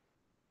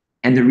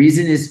 And the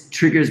reason it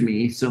triggers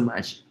me so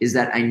much is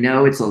that I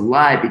know it's a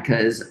lie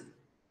because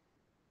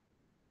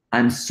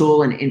I'm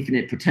soul and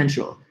infinite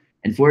potential.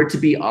 And for it to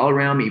be all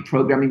around me,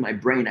 programming my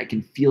brain, I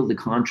can feel the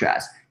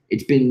contrast.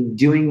 It's been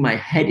doing my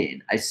head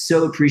in. I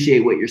so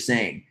appreciate what you're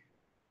saying.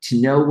 To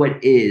know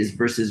what is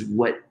versus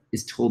what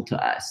is told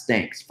to us.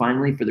 Thanks.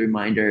 Finally for the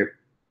reminder.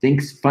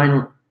 Thanks.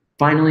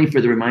 Finally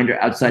for the reminder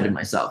outside of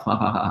myself. Ha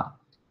ha ha.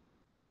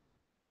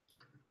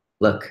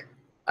 Look,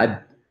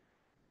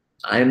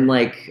 I'm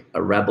like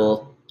a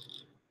rebel.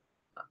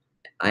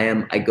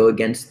 I go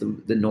against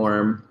the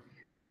norm.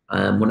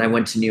 When I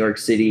went to New York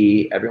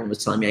City, everyone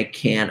was telling me I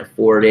can't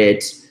afford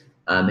it.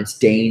 It's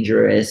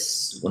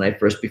dangerous.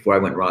 Before I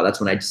went raw, that's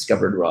when I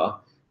discovered raw.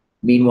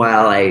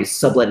 Meanwhile, I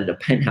subletted a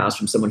penthouse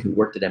from someone who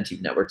worked at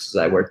MTV Networks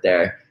because I worked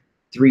there.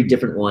 3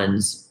 different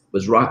ones,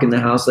 was rocking the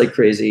house like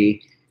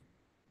crazy.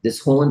 This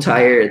whole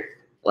entire,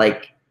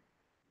 like,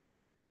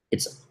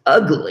 it's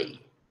ugly.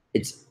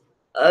 It's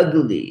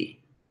ugly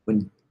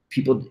when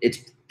it's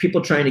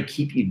people trying to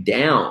keep you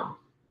down.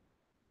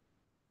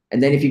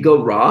 And then if you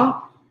go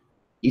raw,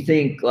 you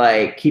think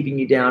like keeping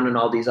you down and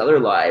all these other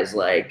lies,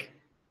 like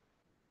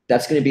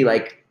that's going to be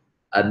like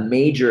a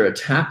major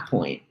attack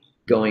point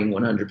going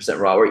 100%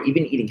 raw, or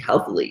even eating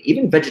healthily.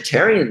 Even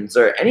vegetarians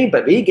or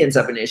anybody, vegans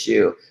have an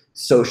issue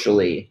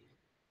socially.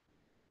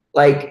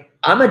 Like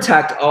I'm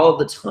attacked all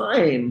the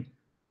time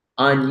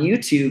on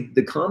YouTube,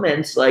 the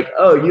comments like,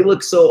 oh, you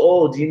look so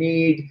old, you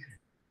need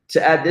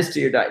to add this to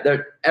your diet.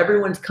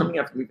 Everyone's coming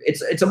after me.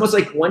 It's almost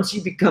like once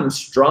you become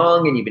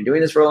strong and you've been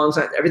doing this for a long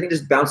time, everything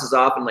just bounces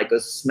off and like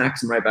goes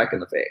smacks them right back in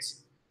the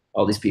face.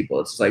 All these people,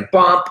 it's just like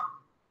bump,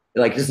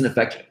 it like doesn't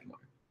affect you anymore.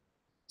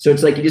 So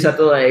it's like you just have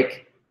to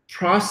like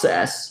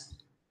process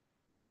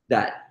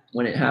that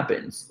when it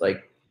happens,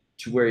 like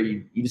to where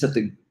you just have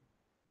to.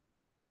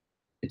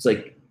 It's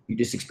like you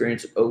just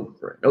experience it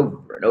over and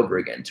over and over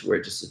again to where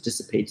it just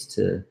dissipates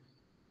to.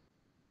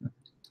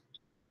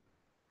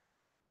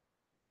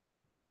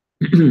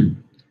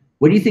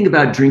 What do you think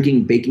about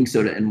drinking baking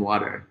soda and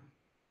water?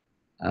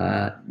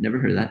 Never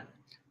heard of that.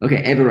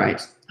 Okay, Eva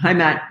writes, hi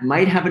Matt,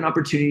 might have an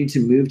opportunity to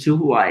move to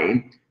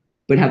Hawaii,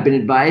 but have been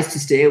advised to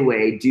stay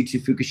away due to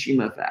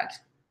Fukushima effect.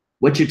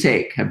 What's your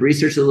take? Have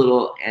researched a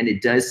little and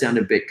it does sound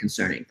a bit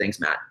concerning. Thanks,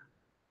 Matt.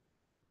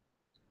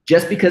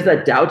 Just because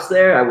that doubt's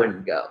there, I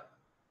wouldn't go.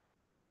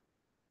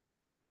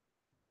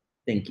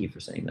 Thank you for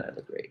saying that.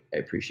 That's great. I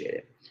appreciate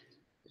it.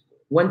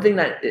 One thing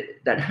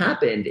that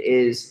happened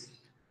is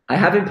I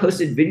haven't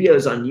posted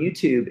videos on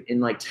YouTube in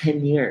like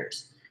 10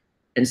 years.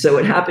 And so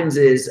what happens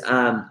is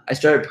I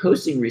started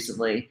posting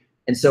recently.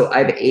 And so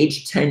I've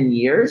aged 10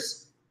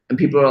 years and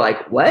people are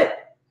like,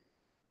 what?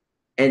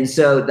 And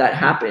so that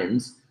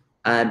happens,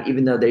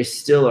 even though they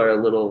still are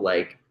a little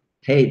like,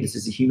 hey, this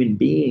is a human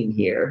being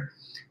here.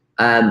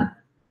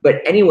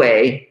 But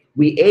anyway,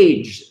 we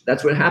age.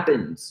 That's what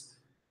happens.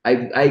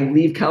 I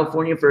leave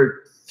California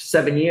for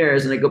 7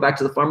 years and I go back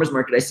to the farmer's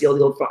market. I see all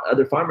the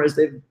other farmers,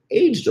 they've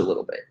aged a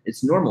little bit.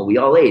 It's normal. We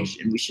all age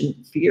and we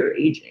shouldn't fear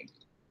aging.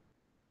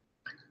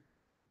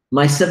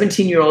 My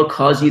 17-year-old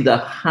calls you the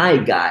hi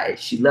guy.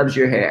 She loves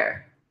your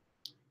hair.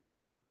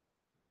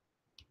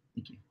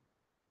 Thank you.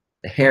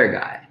 The hair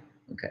guy.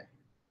 Okay.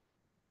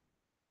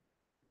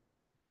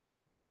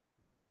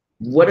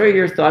 What are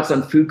your thoughts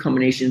on food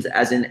combinations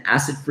as in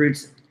acid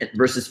fruits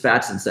versus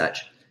fats and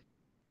such?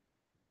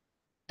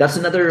 That's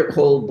another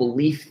whole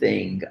belief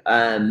thing.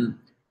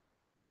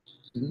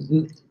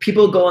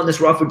 People go on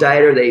this raw food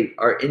diet or they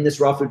are in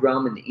this raw food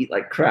realm and they eat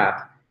like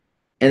crap.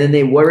 And then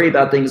they worry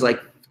about things like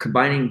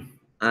combining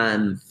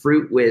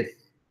fruit with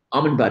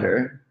almond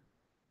butter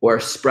or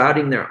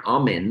sprouting their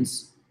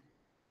almonds.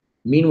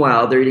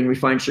 Meanwhile, they're eating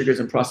refined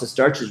sugars and processed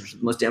starches, which are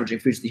the most damaging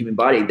foods to the human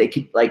body. They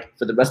keep, like,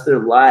 for the rest of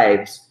their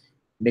lives,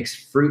 mix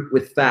fruit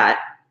with fat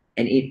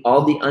and eat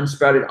all the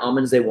unsprouted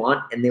almonds they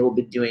want, and they will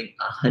be doing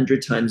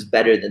 100 times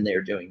better than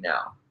they're doing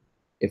now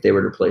if they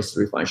were to replace the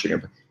refined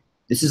sugar.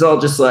 This is all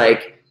just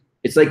like,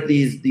 it's like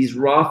these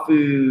raw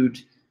food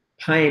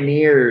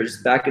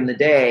pioneers back in the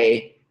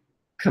day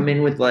come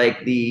in with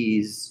like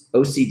these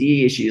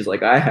OCD issues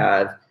like I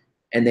have,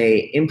 and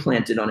they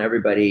implant it on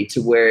everybody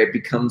to where it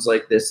becomes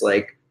like this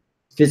like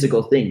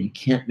physical thing. You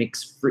can't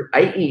mix fruit.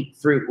 I eat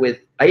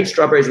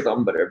strawberries with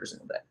almond butter every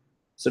single day.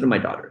 So do my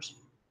daughters.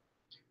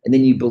 And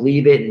then you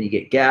believe it and you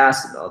get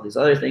gas and all these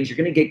other things. You're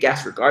going to get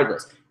gas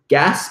regardless.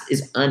 Gas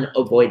is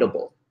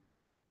unavoidable.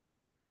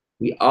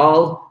 We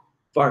all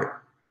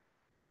fart.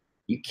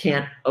 You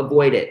can't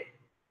avoid it.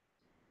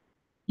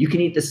 You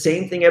can eat the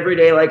same thing every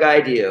day like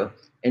I do.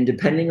 And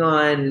depending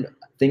on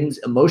things,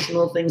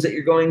 emotional things that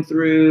you're going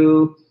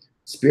through,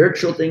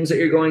 spiritual things that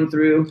you're going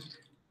through,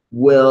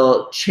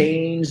 will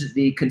change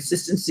the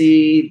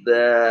consistency,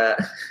 the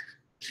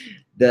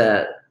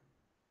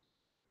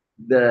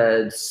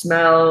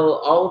smell,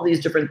 all of these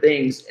different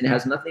things, and it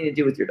has nothing to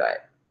do with your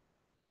diet.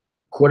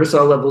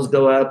 Cortisol levels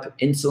go up,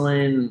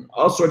 insulin,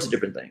 all sorts of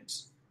different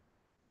things.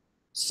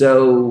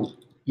 So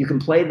you can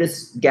play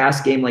this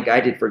gas game like I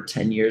did for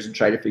 10 years and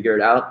try to figure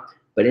it out.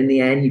 But in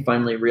the end, you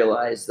finally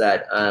realize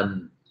that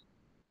a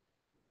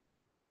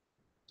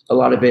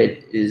lot of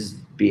it is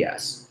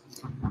BS.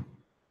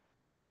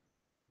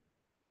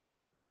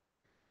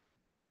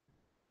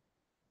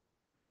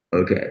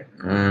 Okay.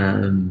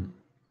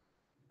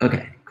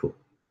 Okay, cool.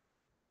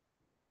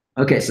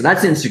 Okay, so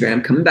that's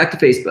Instagram. Coming back to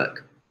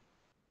Facebook.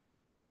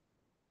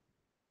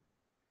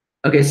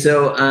 Okay,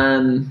 so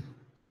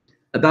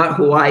about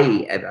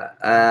Hawaii,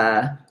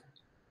 Eva.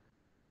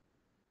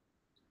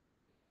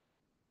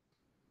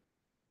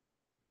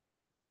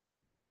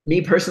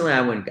 Me personally,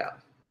 I wouldn't go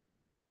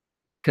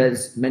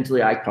because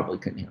mentally I probably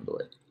couldn't handle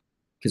it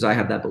because I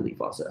have that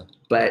belief also.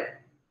 But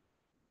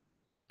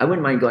I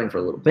wouldn't mind going for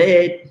a little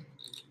bit.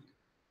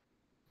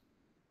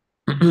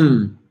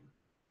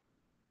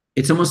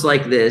 It's almost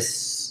like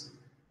this.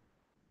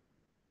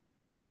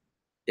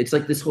 It's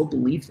like this whole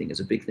belief thing is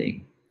a big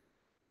thing.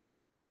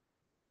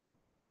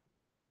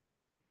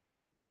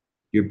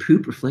 Your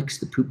poop reflects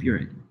the poop you're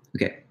in.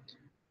 Okay.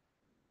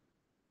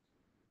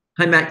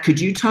 Hi, Matt. Could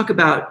you talk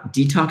about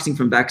detoxing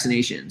from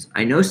vaccinations?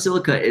 I know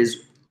silica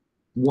is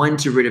one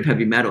to rid of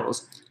heavy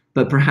metals,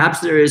 but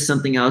perhaps there is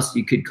something else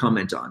you could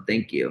comment on.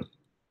 Thank you.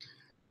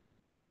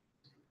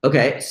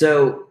 Okay,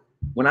 so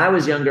when I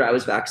was younger, I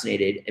was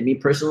vaccinated, and me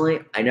personally,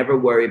 I never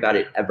worry about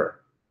it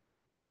ever.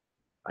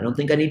 I don't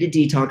think I need to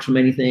detox from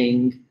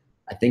anything.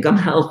 I think I'm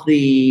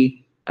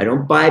healthy. I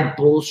don't buy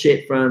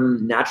bullshit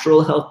from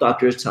natural health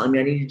doctors telling me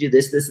I need to do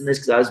this, this, and this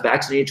because I was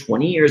vaccinated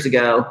 20 years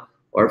ago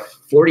or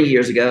 40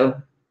 years ago.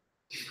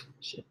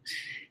 Shit.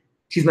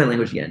 Excuse my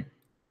language again.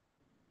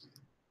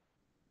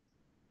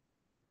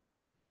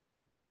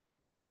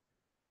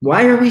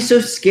 Why are we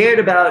so scared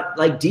about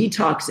like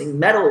detoxing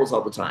metals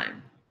all the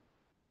time?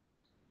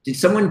 Did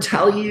someone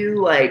tell you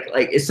like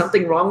is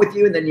something wrong with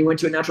you? And then you went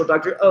to a natural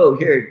doctor. Oh,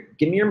 here,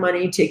 give me your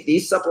money, take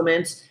these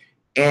supplements,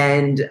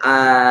 and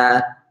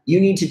you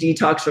need to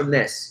detox from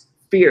this.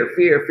 Fear,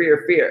 fear,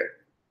 fear, fear.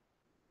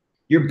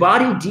 Your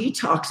body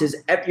detoxes.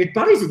 Your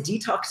body's a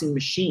detoxing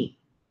machine.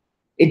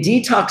 It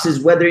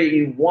detoxes whether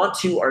you want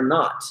to or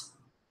not.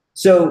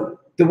 So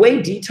the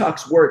way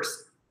detox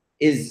works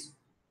is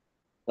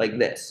like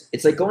this.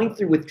 It's like going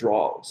through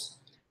withdrawals.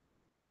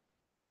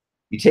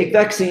 You take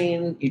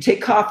vaccine, you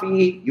take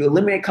coffee, you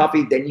eliminate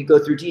coffee, then you go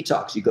through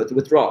detox. You go through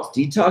withdrawals.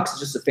 Detox is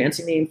just a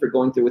fancy name for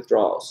going through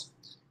withdrawals.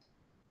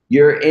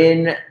 You're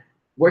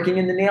working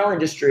in the nail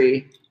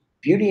industry,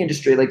 beauty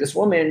industry, like this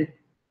woman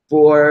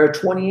for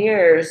 20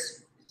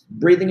 years,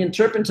 breathing in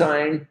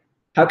turpentine.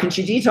 How can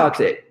she detox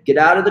it? Get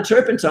out of the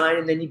turpentine,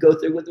 and then you go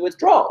through with the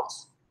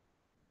withdrawals.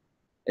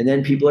 And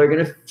then people are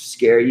going to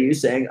scare you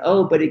saying,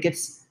 oh, but it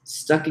gets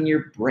stuck in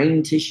your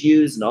brain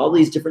tissues and all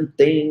these different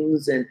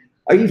things. And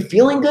are you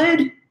feeling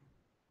good?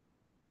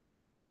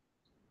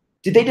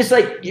 Did they just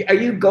like, are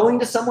you going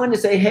to someone to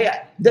say, hey,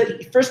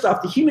 first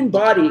off, the human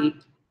body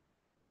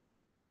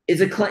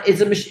is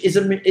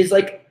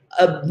like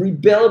a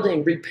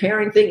rebuilding,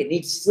 repairing thing. It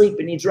needs sleep,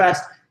 it needs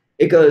rest.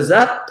 It goes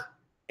up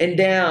and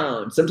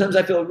down. Sometimes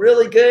I feel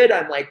really good.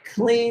 I'm like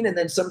clean. And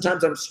then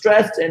sometimes I'm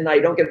stressed and I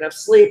don't get enough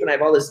sleep and I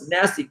have all this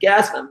nasty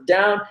gas and I'm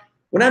down.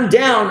 When I'm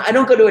down, I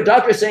don't go to a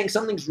doctor saying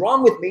something's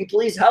wrong with me,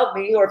 please help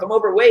me, or if I'm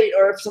overweight,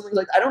 or if something's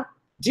like, I don't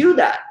do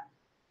that.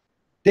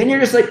 Then you're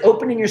just like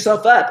opening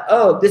yourself up.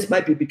 Oh, this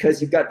might be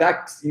because you got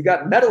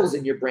metals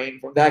in your brain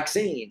from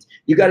vaccines.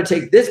 You got to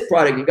take this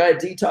product. You got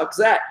to detox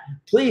that.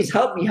 Please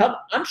help me. Help.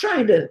 I'm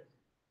trying to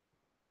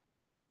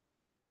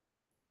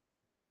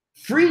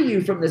free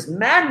you from this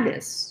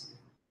madness.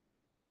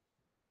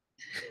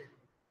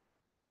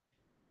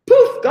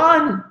 Poof,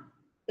 gone.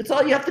 That's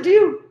all you have to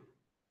do.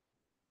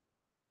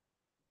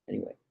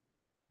 Anyway.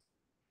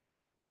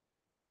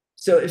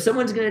 So if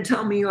someone's going to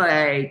tell me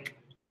like,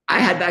 I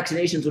had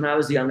vaccinations when I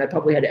was young, I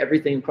probably had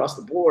everything across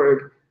the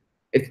board.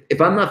 If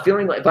I'm not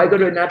feeling like, if I go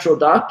to a natural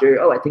doctor,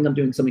 oh, I think I'm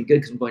doing something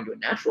good because I'm going to a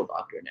natural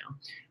doctor now.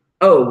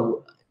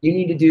 Oh, you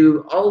need to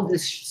do all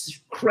this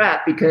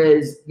crap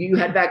because you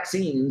had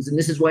vaccines and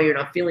this is why you're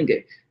not feeling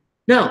good.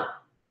 No,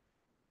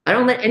 I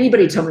don't let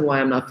anybody tell me why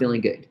I'm not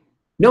feeling good.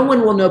 No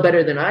one will know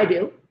better than I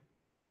do.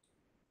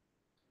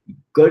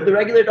 Go to the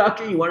regular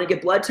doctor, you want to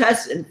get blood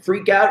tests and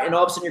freak out, and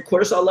all of a sudden your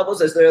cortisol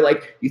levels, as they're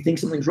like, you think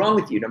something's wrong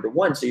with you, number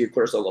one, so your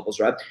cortisol levels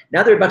are up.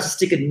 Now they're about to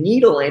stick a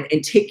needle in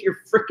and take your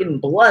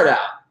freaking blood out.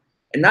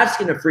 And that's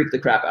going to freak the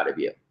crap out of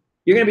you.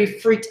 You're going to be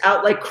freaked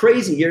out like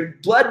crazy. Your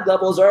blood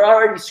levels are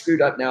already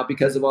screwed up now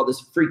because of all this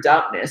freaked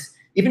outness.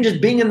 Even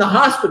just being in the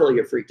hospital,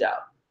 you're freaked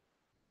out.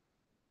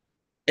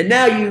 And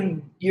now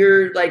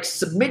you're like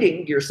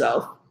submitting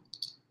yourself.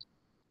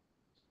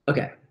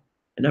 Okay,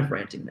 enough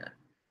ranting that.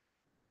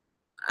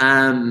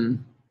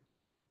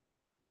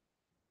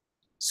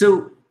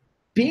 So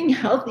being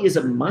healthy is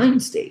a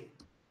mind state.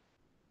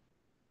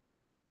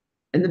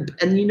 And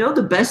you know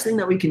the best thing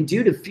that we can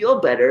do to feel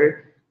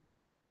better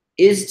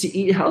is to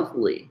eat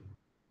healthily.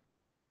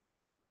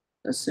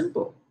 That's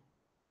simple.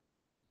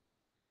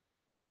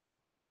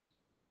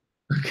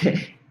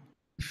 Okay.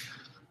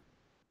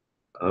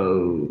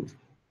 Oh.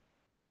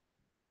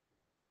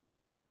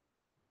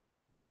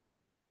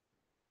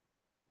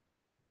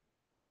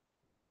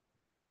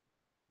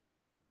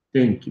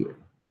 Thank you.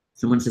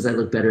 Someone says I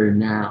look better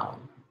now.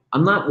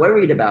 I'm not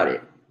worried about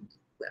it.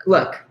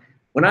 Look,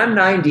 when I'm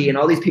 90 and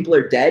all these people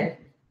are dead,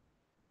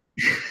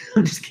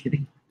 I'm just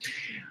kidding.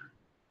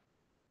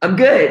 I'm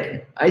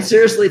good. I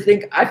seriously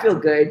think I feel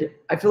good.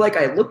 I feel like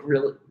I look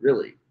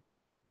really.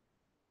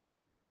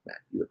 Matt,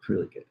 you look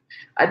really good.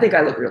 I think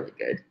I look really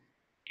good.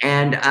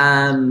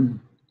 And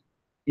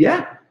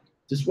yeah,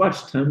 just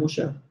watch. Time will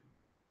show.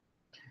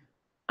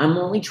 I'm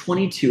only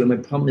 22 and my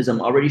problem is I'm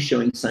already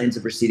showing signs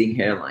of receding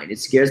hairline. It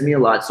scares me a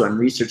lot, so I'm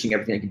researching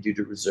everything I can do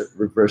to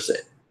reverse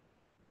it.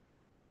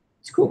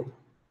 It's cool.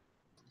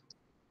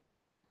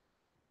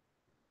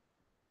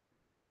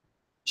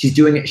 She's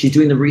doing it. She's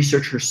doing the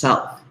research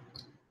herself.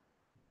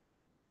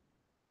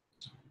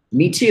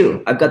 Me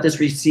too. I've got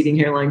this receding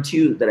hairline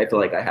too that I feel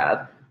like I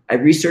have. I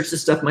researched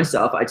this stuff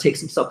myself. I take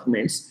some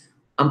supplements.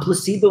 I'm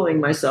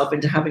placeboing myself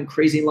into having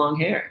crazy long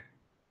hair.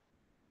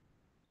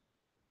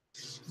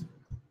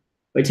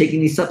 By taking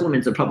these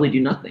supplements, I'll probably do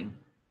nothing.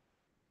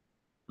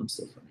 I'm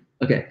so funny.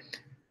 Okay.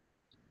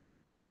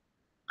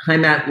 Hi,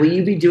 Matt. Will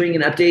you be doing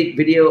an update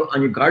video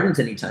on your gardens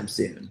anytime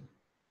soon?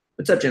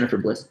 What's up, Jennifer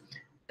Bliss?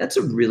 That's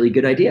a really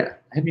good idea.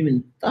 I haven't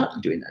even thought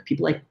of doing that.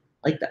 People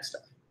like that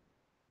stuff.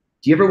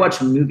 Do you ever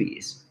watch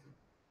movies?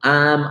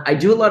 I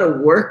do a lot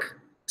of work,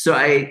 so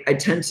I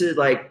tend to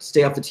like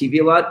stay off the TV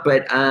a lot,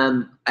 but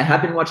I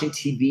have been watching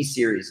TV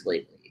series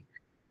lately.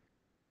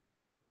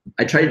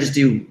 I try to just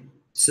do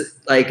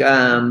like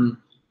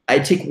I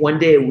take one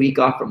day a week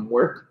off from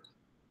work.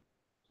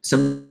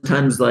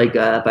 Sometimes like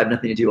if I have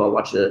nothing to do, I'll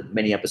watch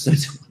many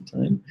episodes at one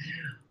time.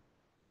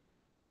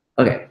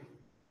 Okay.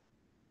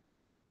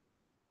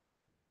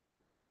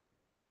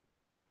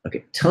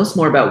 Okay, tell us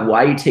more about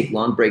why you take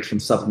long breaks from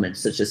supplements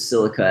such as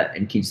silica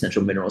and key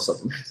essential mineral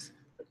supplements.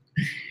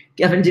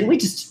 Gavin, didn't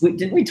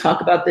we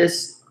talk about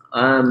this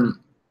on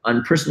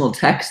personal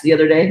text the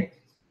other day?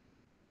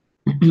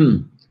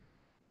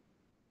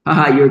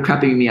 Haha, you're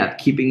crapping me up.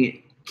 Keep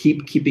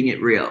keeping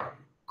it real.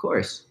 Of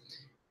course.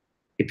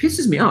 It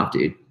pisses me off,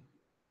 dude.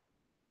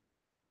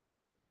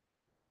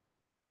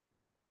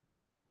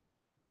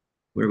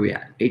 Where are we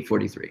at?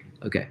 8:43.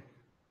 Okay.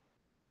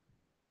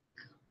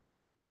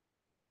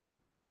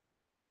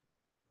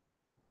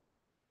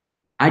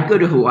 I'd go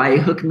to Hawaii.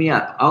 Hook me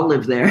up. I'll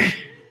live there.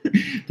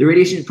 The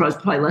radiation is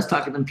probably less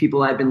toxic than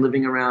people I've been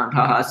living around.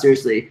 Haha,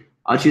 seriously.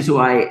 I'll choose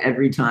Hawaii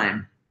every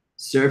time.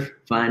 Surf,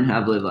 fun,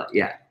 have live life.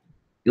 Yeah.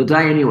 You'll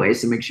die anyway,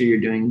 so make sure you're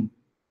doing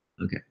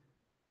okay.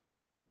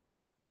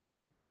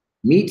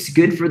 Meat's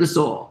good for the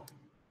soul.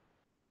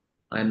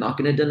 I'm not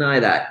going to deny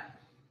that.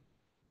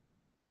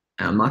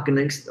 I'm not going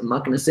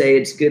to say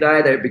it's good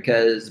either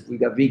because we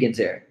got vegans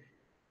here.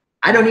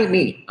 I don't eat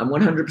meat. I'm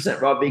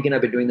 100% raw vegan.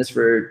 I've been doing this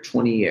for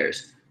 20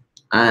 years.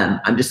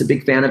 I'm just a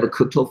big fan of a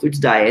cooked whole foods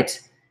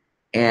diet.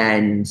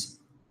 And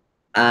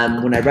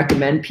when I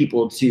recommend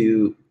people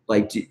to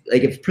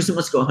if a person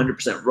wants to go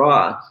 100%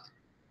 raw,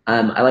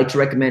 I like to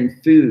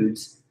recommend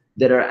foods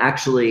that are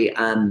actually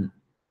animal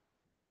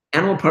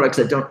products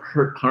that don't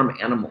harm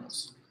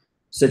animals,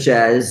 such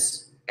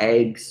as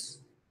eggs,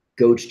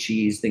 goat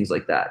cheese, things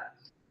like that.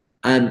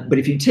 But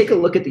if you take a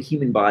look at the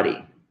human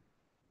body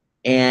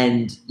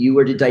and you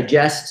were to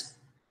digest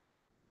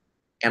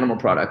animal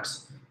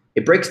products,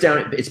 it breaks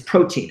down, it's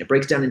protein. It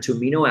breaks down into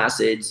amino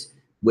acids,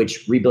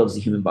 which rebuilds the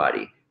human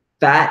body.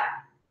 Fat,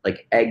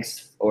 like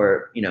eggs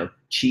or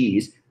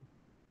cheese,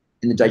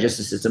 in the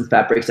digestive system,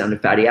 fat breaks down to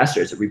fatty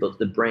esters. It rebuilds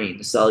the brain,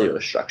 the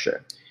cellular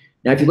structure.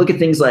 Now, if you look at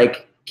things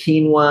like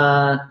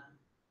quinoa,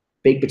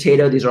 baked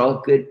potato, these are all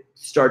good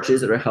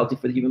starches that are healthy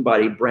for the human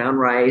body. Brown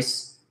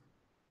rice,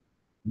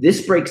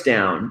 this breaks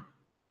down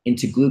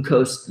into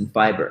glucose and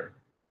fiber.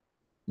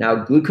 Now,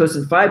 glucose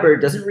and fiber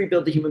doesn't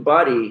rebuild the human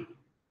body.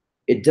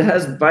 It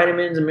has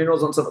vitamins and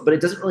minerals on stuff, but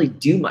it doesn't really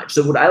do much.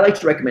 So what I like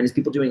to recommend is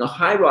people doing a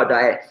high raw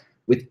diet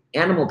with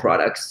animal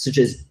products, such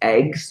as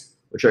eggs,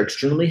 which are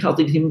extremely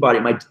healthy to the human body.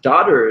 My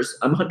daughters,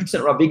 I'm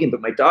 100% raw vegan,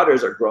 but my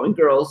daughters are growing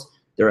girls.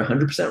 They're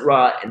 100%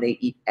 raw, and they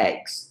eat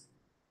eggs.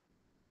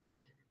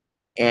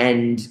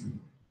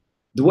 And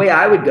the way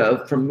I would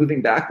go from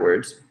moving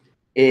backwards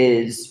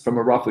is from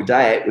a raw food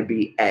diet would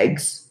be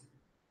eggs,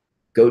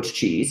 goat's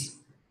cheese,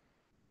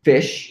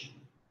 fish,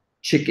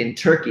 chicken,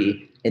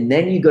 turkey, and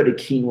then you go to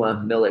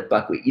quinoa, millet,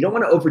 buckwheat. You don't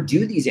want to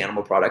overdo these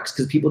animal products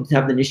because people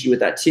have an issue with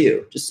that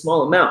too, just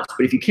small amounts.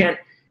 But if you can't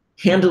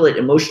handle it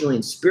emotionally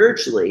and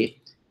spiritually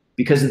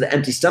because of the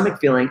empty stomach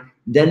feeling,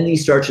 then the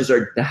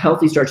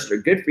healthy starches are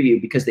good for you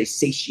because they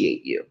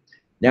satiate you.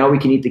 Now we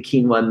can eat the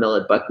quinoa,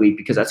 millet, buckwheat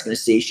because that's going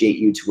to satiate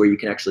you to where you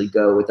can actually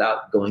go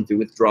without going through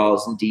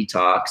withdrawals and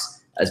detox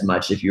as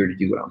much if you were to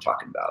do what I'm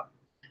talking about.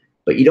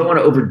 But you don't want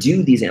to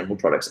overdo these animal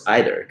products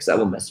either because that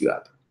will mess you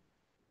up.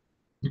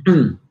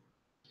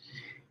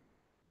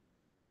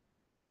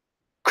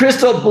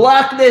 Crystal,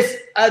 block this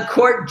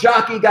court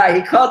jockey guy.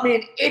 He called me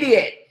an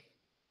idiot.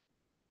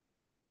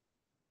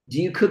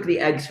 Do you cook the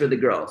eggs for the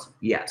girls?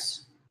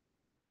 Yes.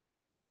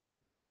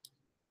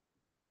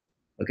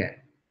 Okay.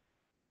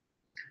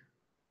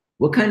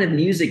 What kind of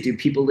music do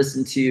people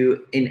listen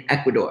to in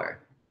Ecuador?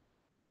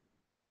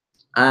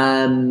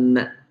 A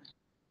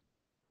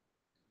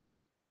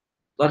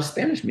lot of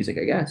Spanish music,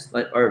 I guess,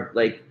 like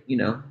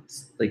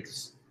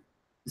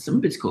some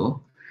of it's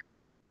cool.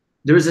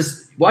 There was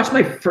this, watch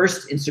my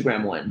first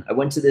Instagram one. I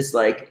went to this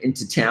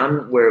into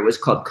town where it was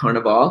called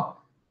Carnival.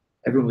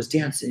 Everyone was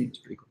dancing. It's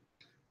pretty cool.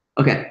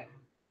 Okay.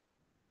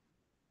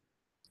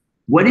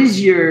 What is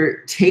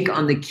your take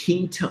on the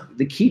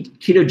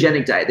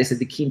ketogenic diet? They said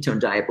the ketone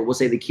diet, but we'll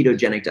say the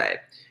ketogenic diet.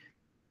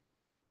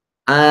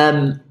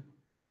 I'm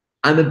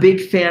a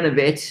big fan of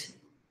it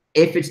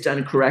if it's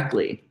done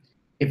correctly.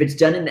 If it's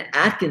done in the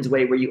Atkins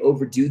way where you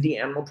overdo the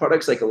animal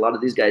products like a lot of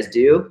these guys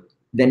do,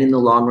 then in the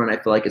long run, I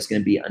feel like it's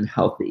going to be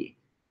unhealthy.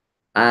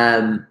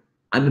 I'm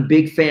a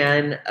big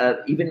fan of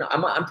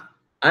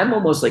I'm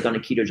almost like on a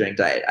ketogenic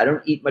diet. I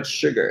don't eat much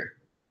sugar.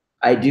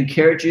 I do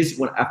carrot juice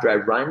after I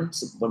run,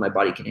 when my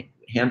body can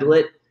handle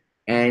it.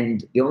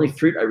 And the only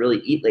fruit I really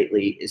eat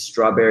lately is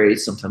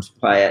strawberries, sometimes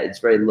papaya. It's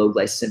very low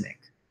glycemic.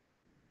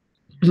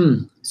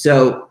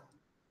 So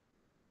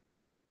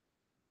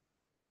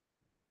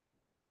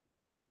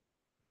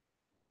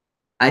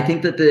I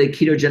think that the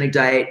ketogenic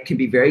diet can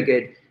be very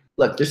good.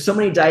 Look, there's so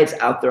many diets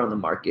out there on the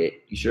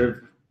market. You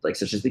should have,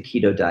 such as the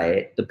keto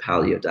diet, the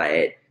paleo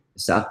diet, the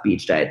South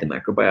Beach diet, the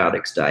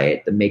microbiotics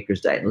diet, the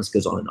Maker's diet, and this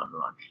goes on and on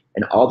and on.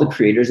 And all the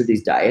creators of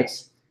these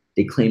diets,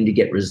 they claim to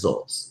get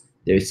results.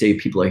 They say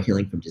people are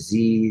healing from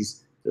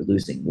disease, they're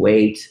losing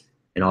weight,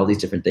 and all these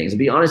different things. And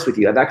to be honest with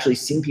you, I've actually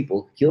seen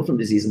people heal from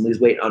disease and lose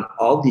weight on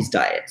all these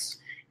diets.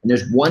 And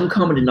there's one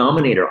common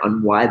denominator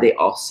on why they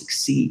all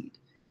succeed.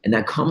 And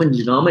that common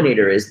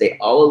denominator is they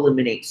all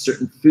eliminate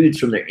certain foods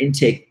from their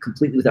intake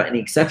completely without any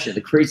exception.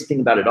 The crazy thing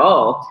about it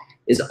all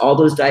is all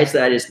those diets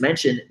that I just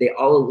mentioned, they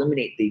all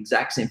eliminate the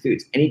exact same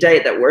foods. Any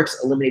diet that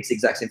works eliminates the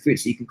exact same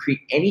foods. So you can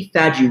create any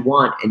fad you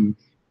want and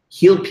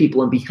heal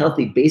people and be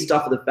healthy based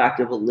off of the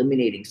fact of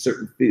eliminating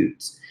certain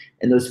foods.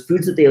 And those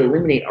foods that they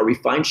eliminate are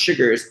refined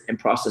sugars and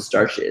processed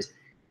starches.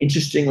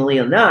 Interestingly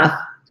enough,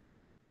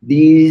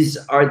 these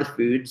are the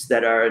foods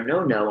that are a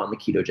no-no on the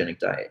ketogenic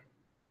diet.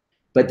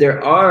 But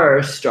there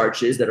are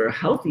starches that are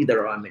healthy that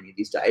are on many of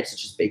these diets,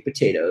 such as baked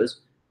potatoes,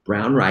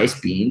 brown rice,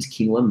 beans,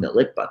 quinoa,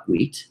 millet,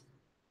 buckwheat,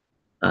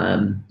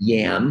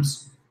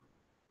 yams,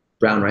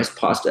 brown rice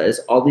pastas,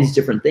 all these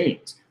different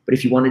things. But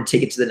if you want to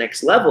take it to the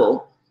next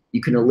level,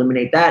 you can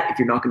eliminate that if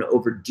you're not going to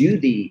overdo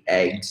the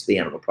eggs, the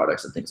animal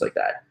products, and things like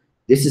that.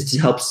 This is to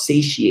help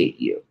satiate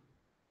you.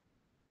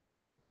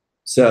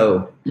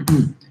 So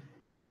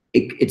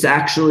it's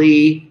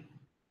actually,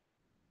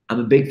 I'm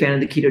a big fan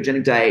of the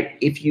ketogenic diet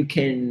if you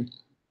can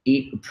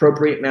eat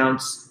appropriate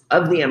amounts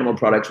of the animal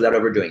products without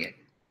overdoing it.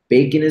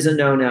 Bacon is a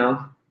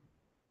no-no.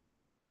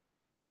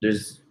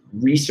 There's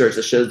research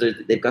that shows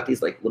that they've got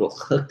these little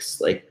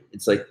hooks,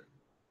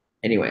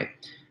 anyway.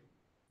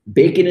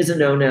 Bacon is a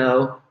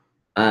no-no.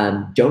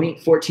 Don't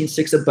eat 14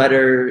 sticks of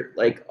butter,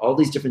 all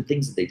these different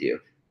things that they do.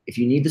 If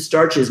you need the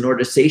starches in order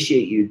to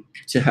satiate you,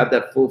 to have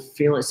that full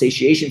feeling,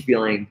 satiation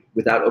feeling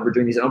without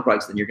overdoing these animal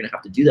products, then you're going to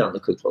have to do that on the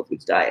cooked whole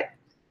foods diet.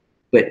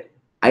 But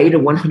I eat a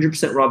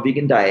 100% raw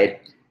vegan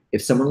diet.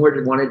 If someone were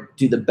to want to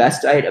do the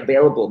best diet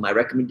available, my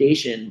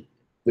recommendation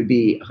would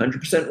be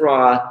 100%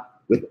 raw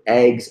with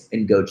eggs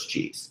and goat's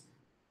cheese.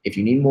 If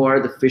you need more,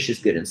 the fish is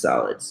good in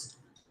salads.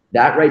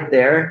 That right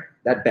there,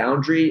 that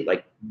boundary,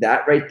 like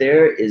that right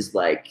there is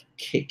like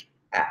kick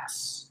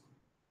ass.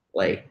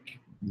 Like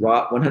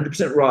raw,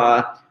 100%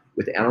 raw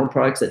with animal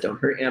products that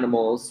don't hurt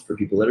animals for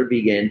people that are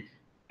vegan.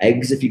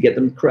 Eggs, if you get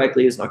them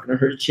correctly, is not going to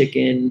hurt a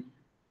chicken.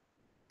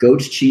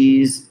 Goat's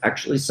cheese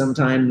actually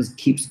sometimes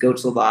keeps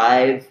goats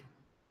alive.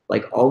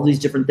 Like all these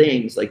different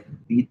things, like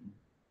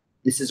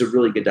this is a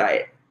really good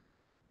diet.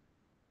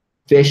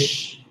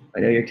 Fish,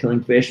 I know you're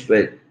killing fish,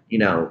 but you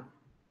know,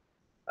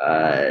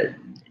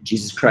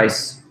 Jesus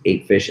Christ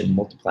ate fish and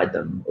multiplied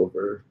them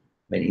over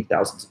many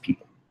thousands of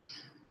people.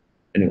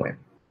 Anyway,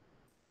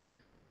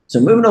 so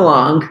moving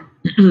along.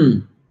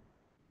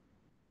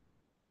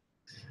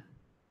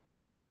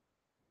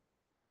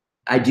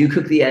 I do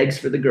cook the eggs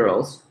for the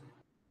girls.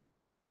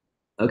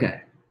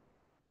 Okay.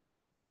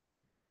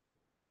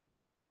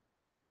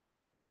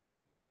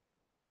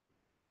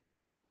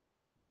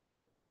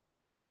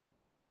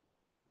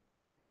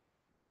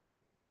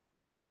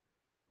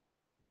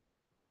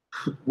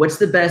 What's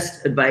the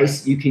best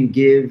advice you can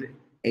give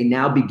a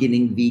now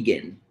beginning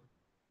vegan?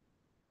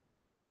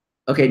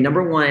 Okay,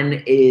 number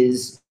one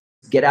is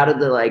get out of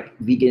the like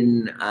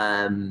vegan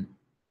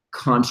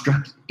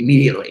construct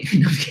immediately.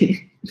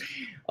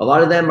 A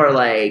lot of them are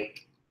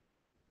like,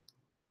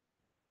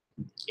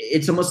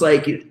 it's almost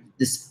like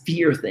this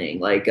fear thing,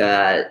 like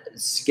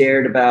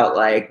scared about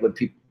like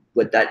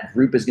what that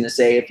group is going to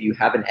say if you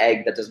have an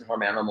egg that doesn't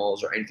harm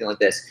animals or anything like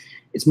this.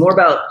 It's more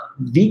about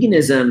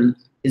veganism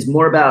is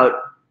more about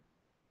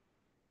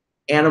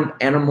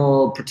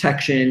animal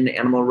protection,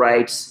 animal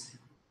rights,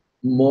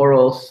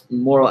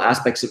 moral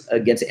aspects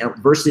against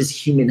versus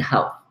human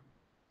health.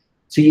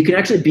 So you can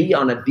actually be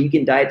on a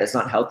vegan diet that's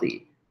not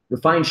healthy.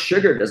 Refined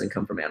sugar doesn't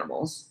come from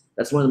animals.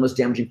 That's one of the most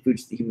damaging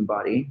foods to the human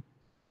body.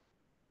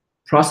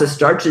 Processed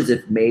starches,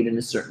 if made in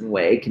a certain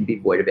way, can be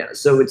void of animals.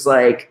 So it's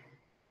like,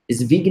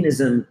 is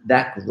veganism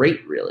that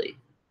great, really?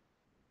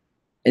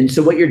 And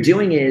so what you're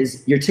doing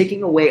is you're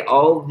taking away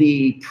all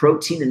the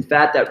protein and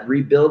fat that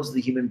rebuilds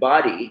the human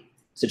body,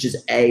 such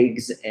as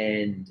eggs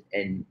and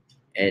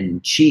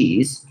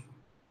cheese,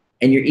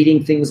 and you're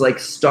eating things like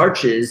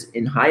starches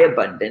in high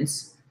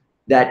abundance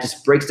that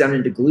just breaks down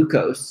into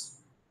glucose,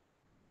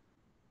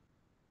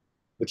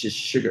 which is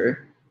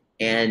sugar,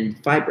 and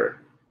fiber.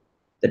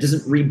 That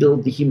doesn't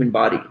rebuild the human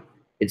body.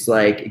 It's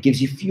like, it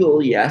gives you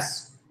fuel,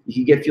 yes. You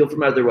can get fuel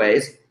from other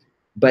ways.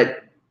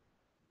 But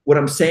what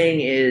I'm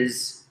saying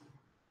is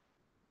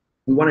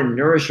we want to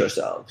nourish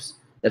ourselves.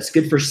 That's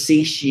good for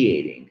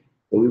satiating,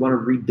 but we want to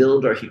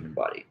rebuild our human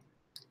body.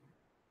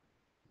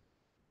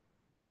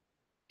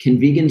 Can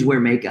vegans wear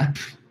makeup?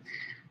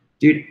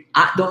 Dude,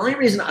 the only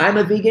reason I'm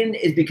a vegan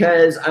is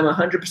because I'm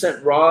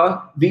 100%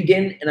 raw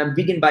vegan and I'm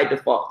vegan by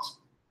default.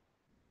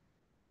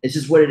 It's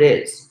just what it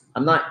is.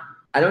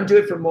 I don't do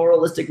it for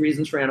moralistic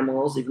reasons for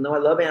animals, even though I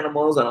love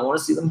animals. I don't want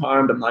to see them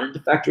harmed. I'm not into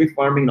factory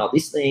farming and all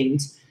these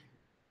things.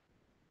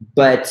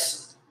 But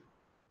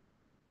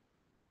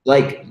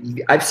like,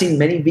 I've seen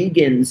many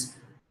vegans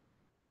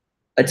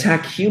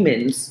attack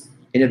humans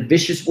in a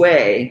vicious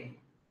way,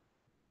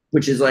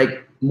 which is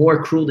like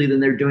more cruelty than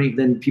they're doing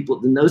than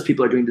those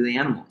people are doing to the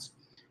animals.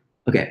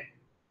 Okay.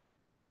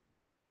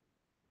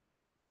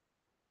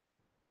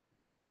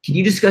 Can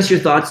you discuss your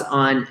thoughts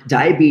on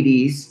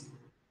diabetes,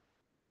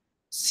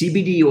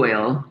 CBD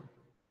oil,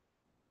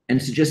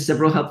 and suggest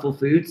several helpful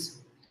foods?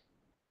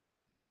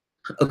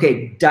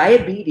 Okay,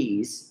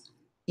 diabetes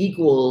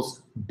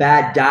equals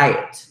bad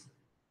diet.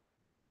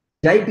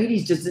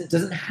 Diabetes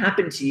doesn't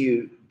happen to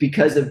you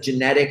because of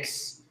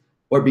genetics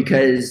or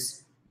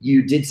because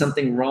you did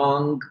something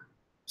wrong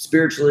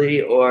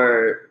spiritually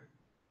or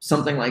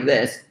something like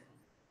this.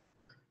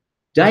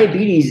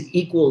 Diabetes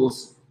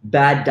equals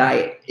bad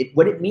diet.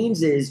 What it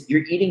means is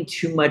you're eating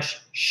too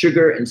much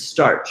sugar and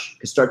starch,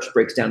 because starch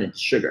breaks down into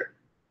sugar.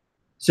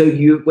 So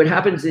what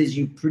happens is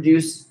you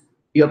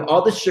have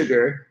all the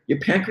sugar,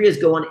 your pancreas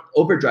go on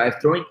overdrive,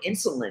 throwing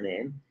insulin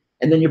in,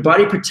 and then your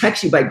body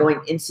protects you by going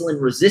insulin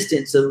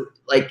resistant. So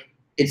like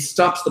it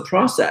stops the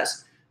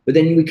process, but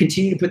then we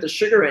continue to put the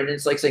sugar in and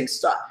it's like saying,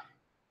 stop.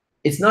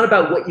 It's not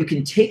about what you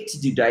can take to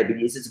do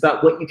diabetes. It's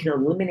about what you can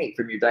eliminate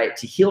from your diet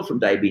to heal from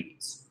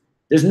diabetes.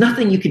 There's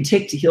nothing you can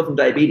take to heal from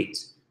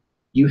diabetes.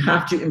 You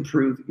have to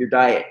improve your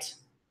diet.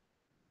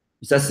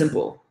 It's that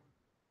simple.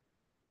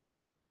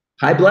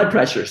 High blood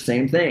pressure,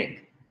 same thing.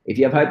 If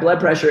you have high blood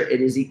pressure, it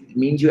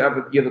means you have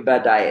a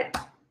bad diet.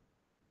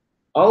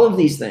 All of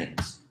these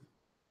things.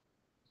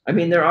 I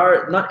mean, there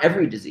are not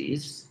every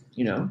disease,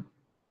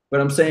 but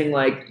I'm saying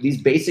like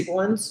these basic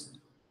ones.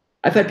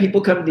 I've had people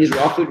come to these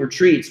raw food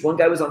retreats. One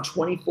guy was on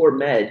 24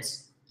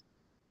 meds,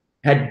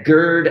 had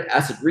GERD,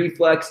 acid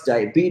reflux,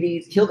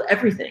 diabetes, healed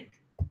everything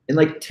in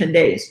like 10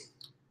 days.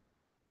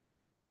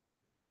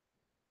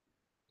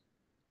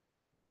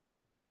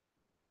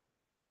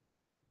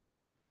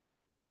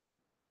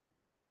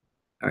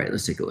 All right,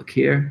 let's take a look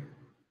here.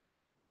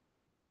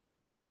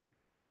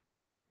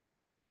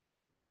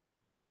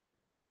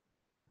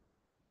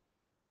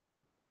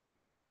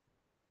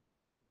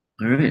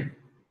 All right.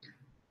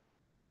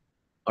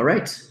 All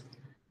right.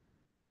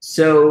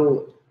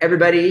 So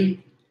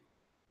everybody,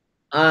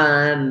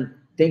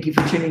 thank you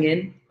for tuning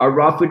in. Our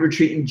raw food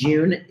retreat in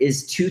June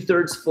is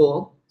 2/3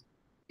 full.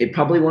 It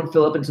probably won't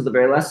fill up until the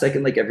very last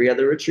second, like every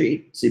other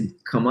retreat. So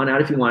come on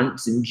out if you want.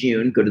 It's in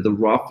June. Go to the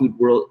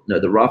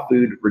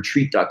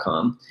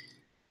rawfoodretreat.com.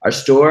 Our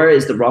store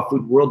is the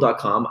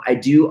rawfoodworld.com. I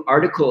do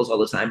articles all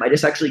the time. I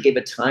just actually gave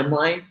a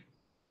timeline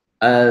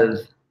of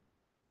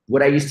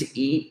what I used to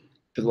eat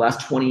for the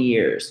last 20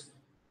 years.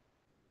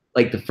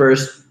 Like the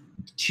first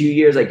 2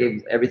 years, I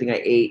gave everything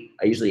I ate.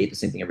 I usually ate the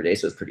same thing every day,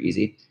 so it's pretty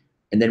easy.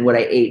 And then what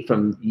I ate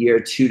from year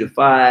 2 to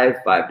 5,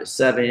 5 to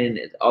 7,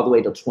 all the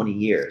way till 20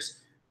 years.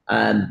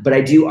 But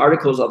I do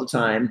articles all the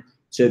time.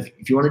 So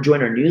if you want to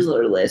join our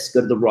newsletter list, go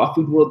to the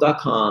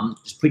rawfoodworld.com.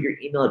 Just put your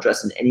email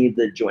address in any of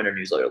the join our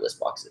newsletter list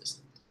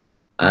boxes.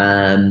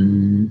 I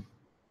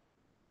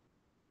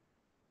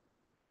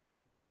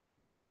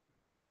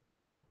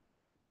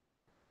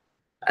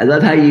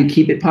love how you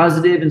keep it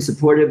positive and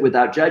supportive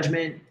without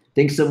judgment.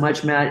 Thanks so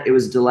much, Matt. It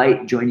was a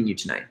delight joining you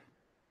tonight.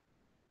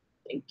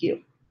 Thank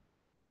you.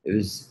 It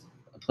was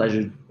a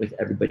pleasure with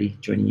everybody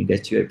joining you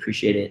guys too. I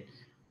appreciate it.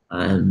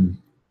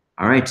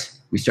 All right,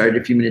 we started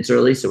a few minutes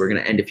early, so we're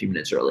going to end a few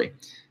minutes early.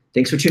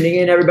 Thanks for tuning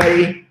in,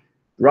 everybody.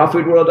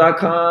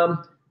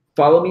 rawfoodworld.com.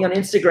 Follow me on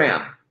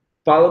Instagram.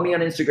 Follow me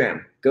on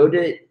Instagram. Go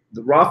to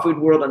the Raw Food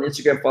World on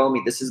Instagram. Follow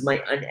me. This is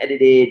my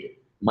unedited,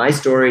 my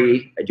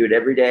story. I do it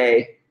every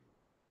day.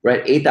 We're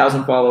at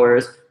 8,000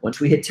 followers. Once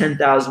we hit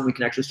 10,000, we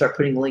can actually start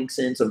putting links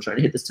in. So I'm trying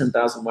to hit this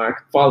 10,000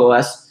 mark. Follow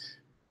us.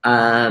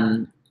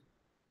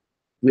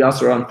 We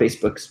also are on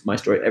Facebook's My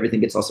Story. Everything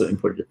gets also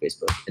imported to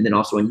Facebook. And then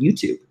also on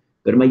YouTube.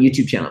 Go to my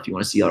YouTube channel if you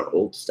want to see our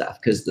old stuff,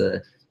 because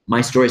the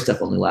My Story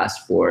stuff only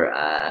lasts for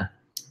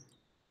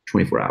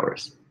 24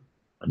 hours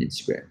on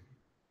Instagram.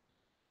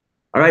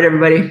 All right,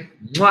 everybody.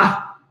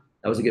 Mwah!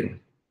 That was a good one.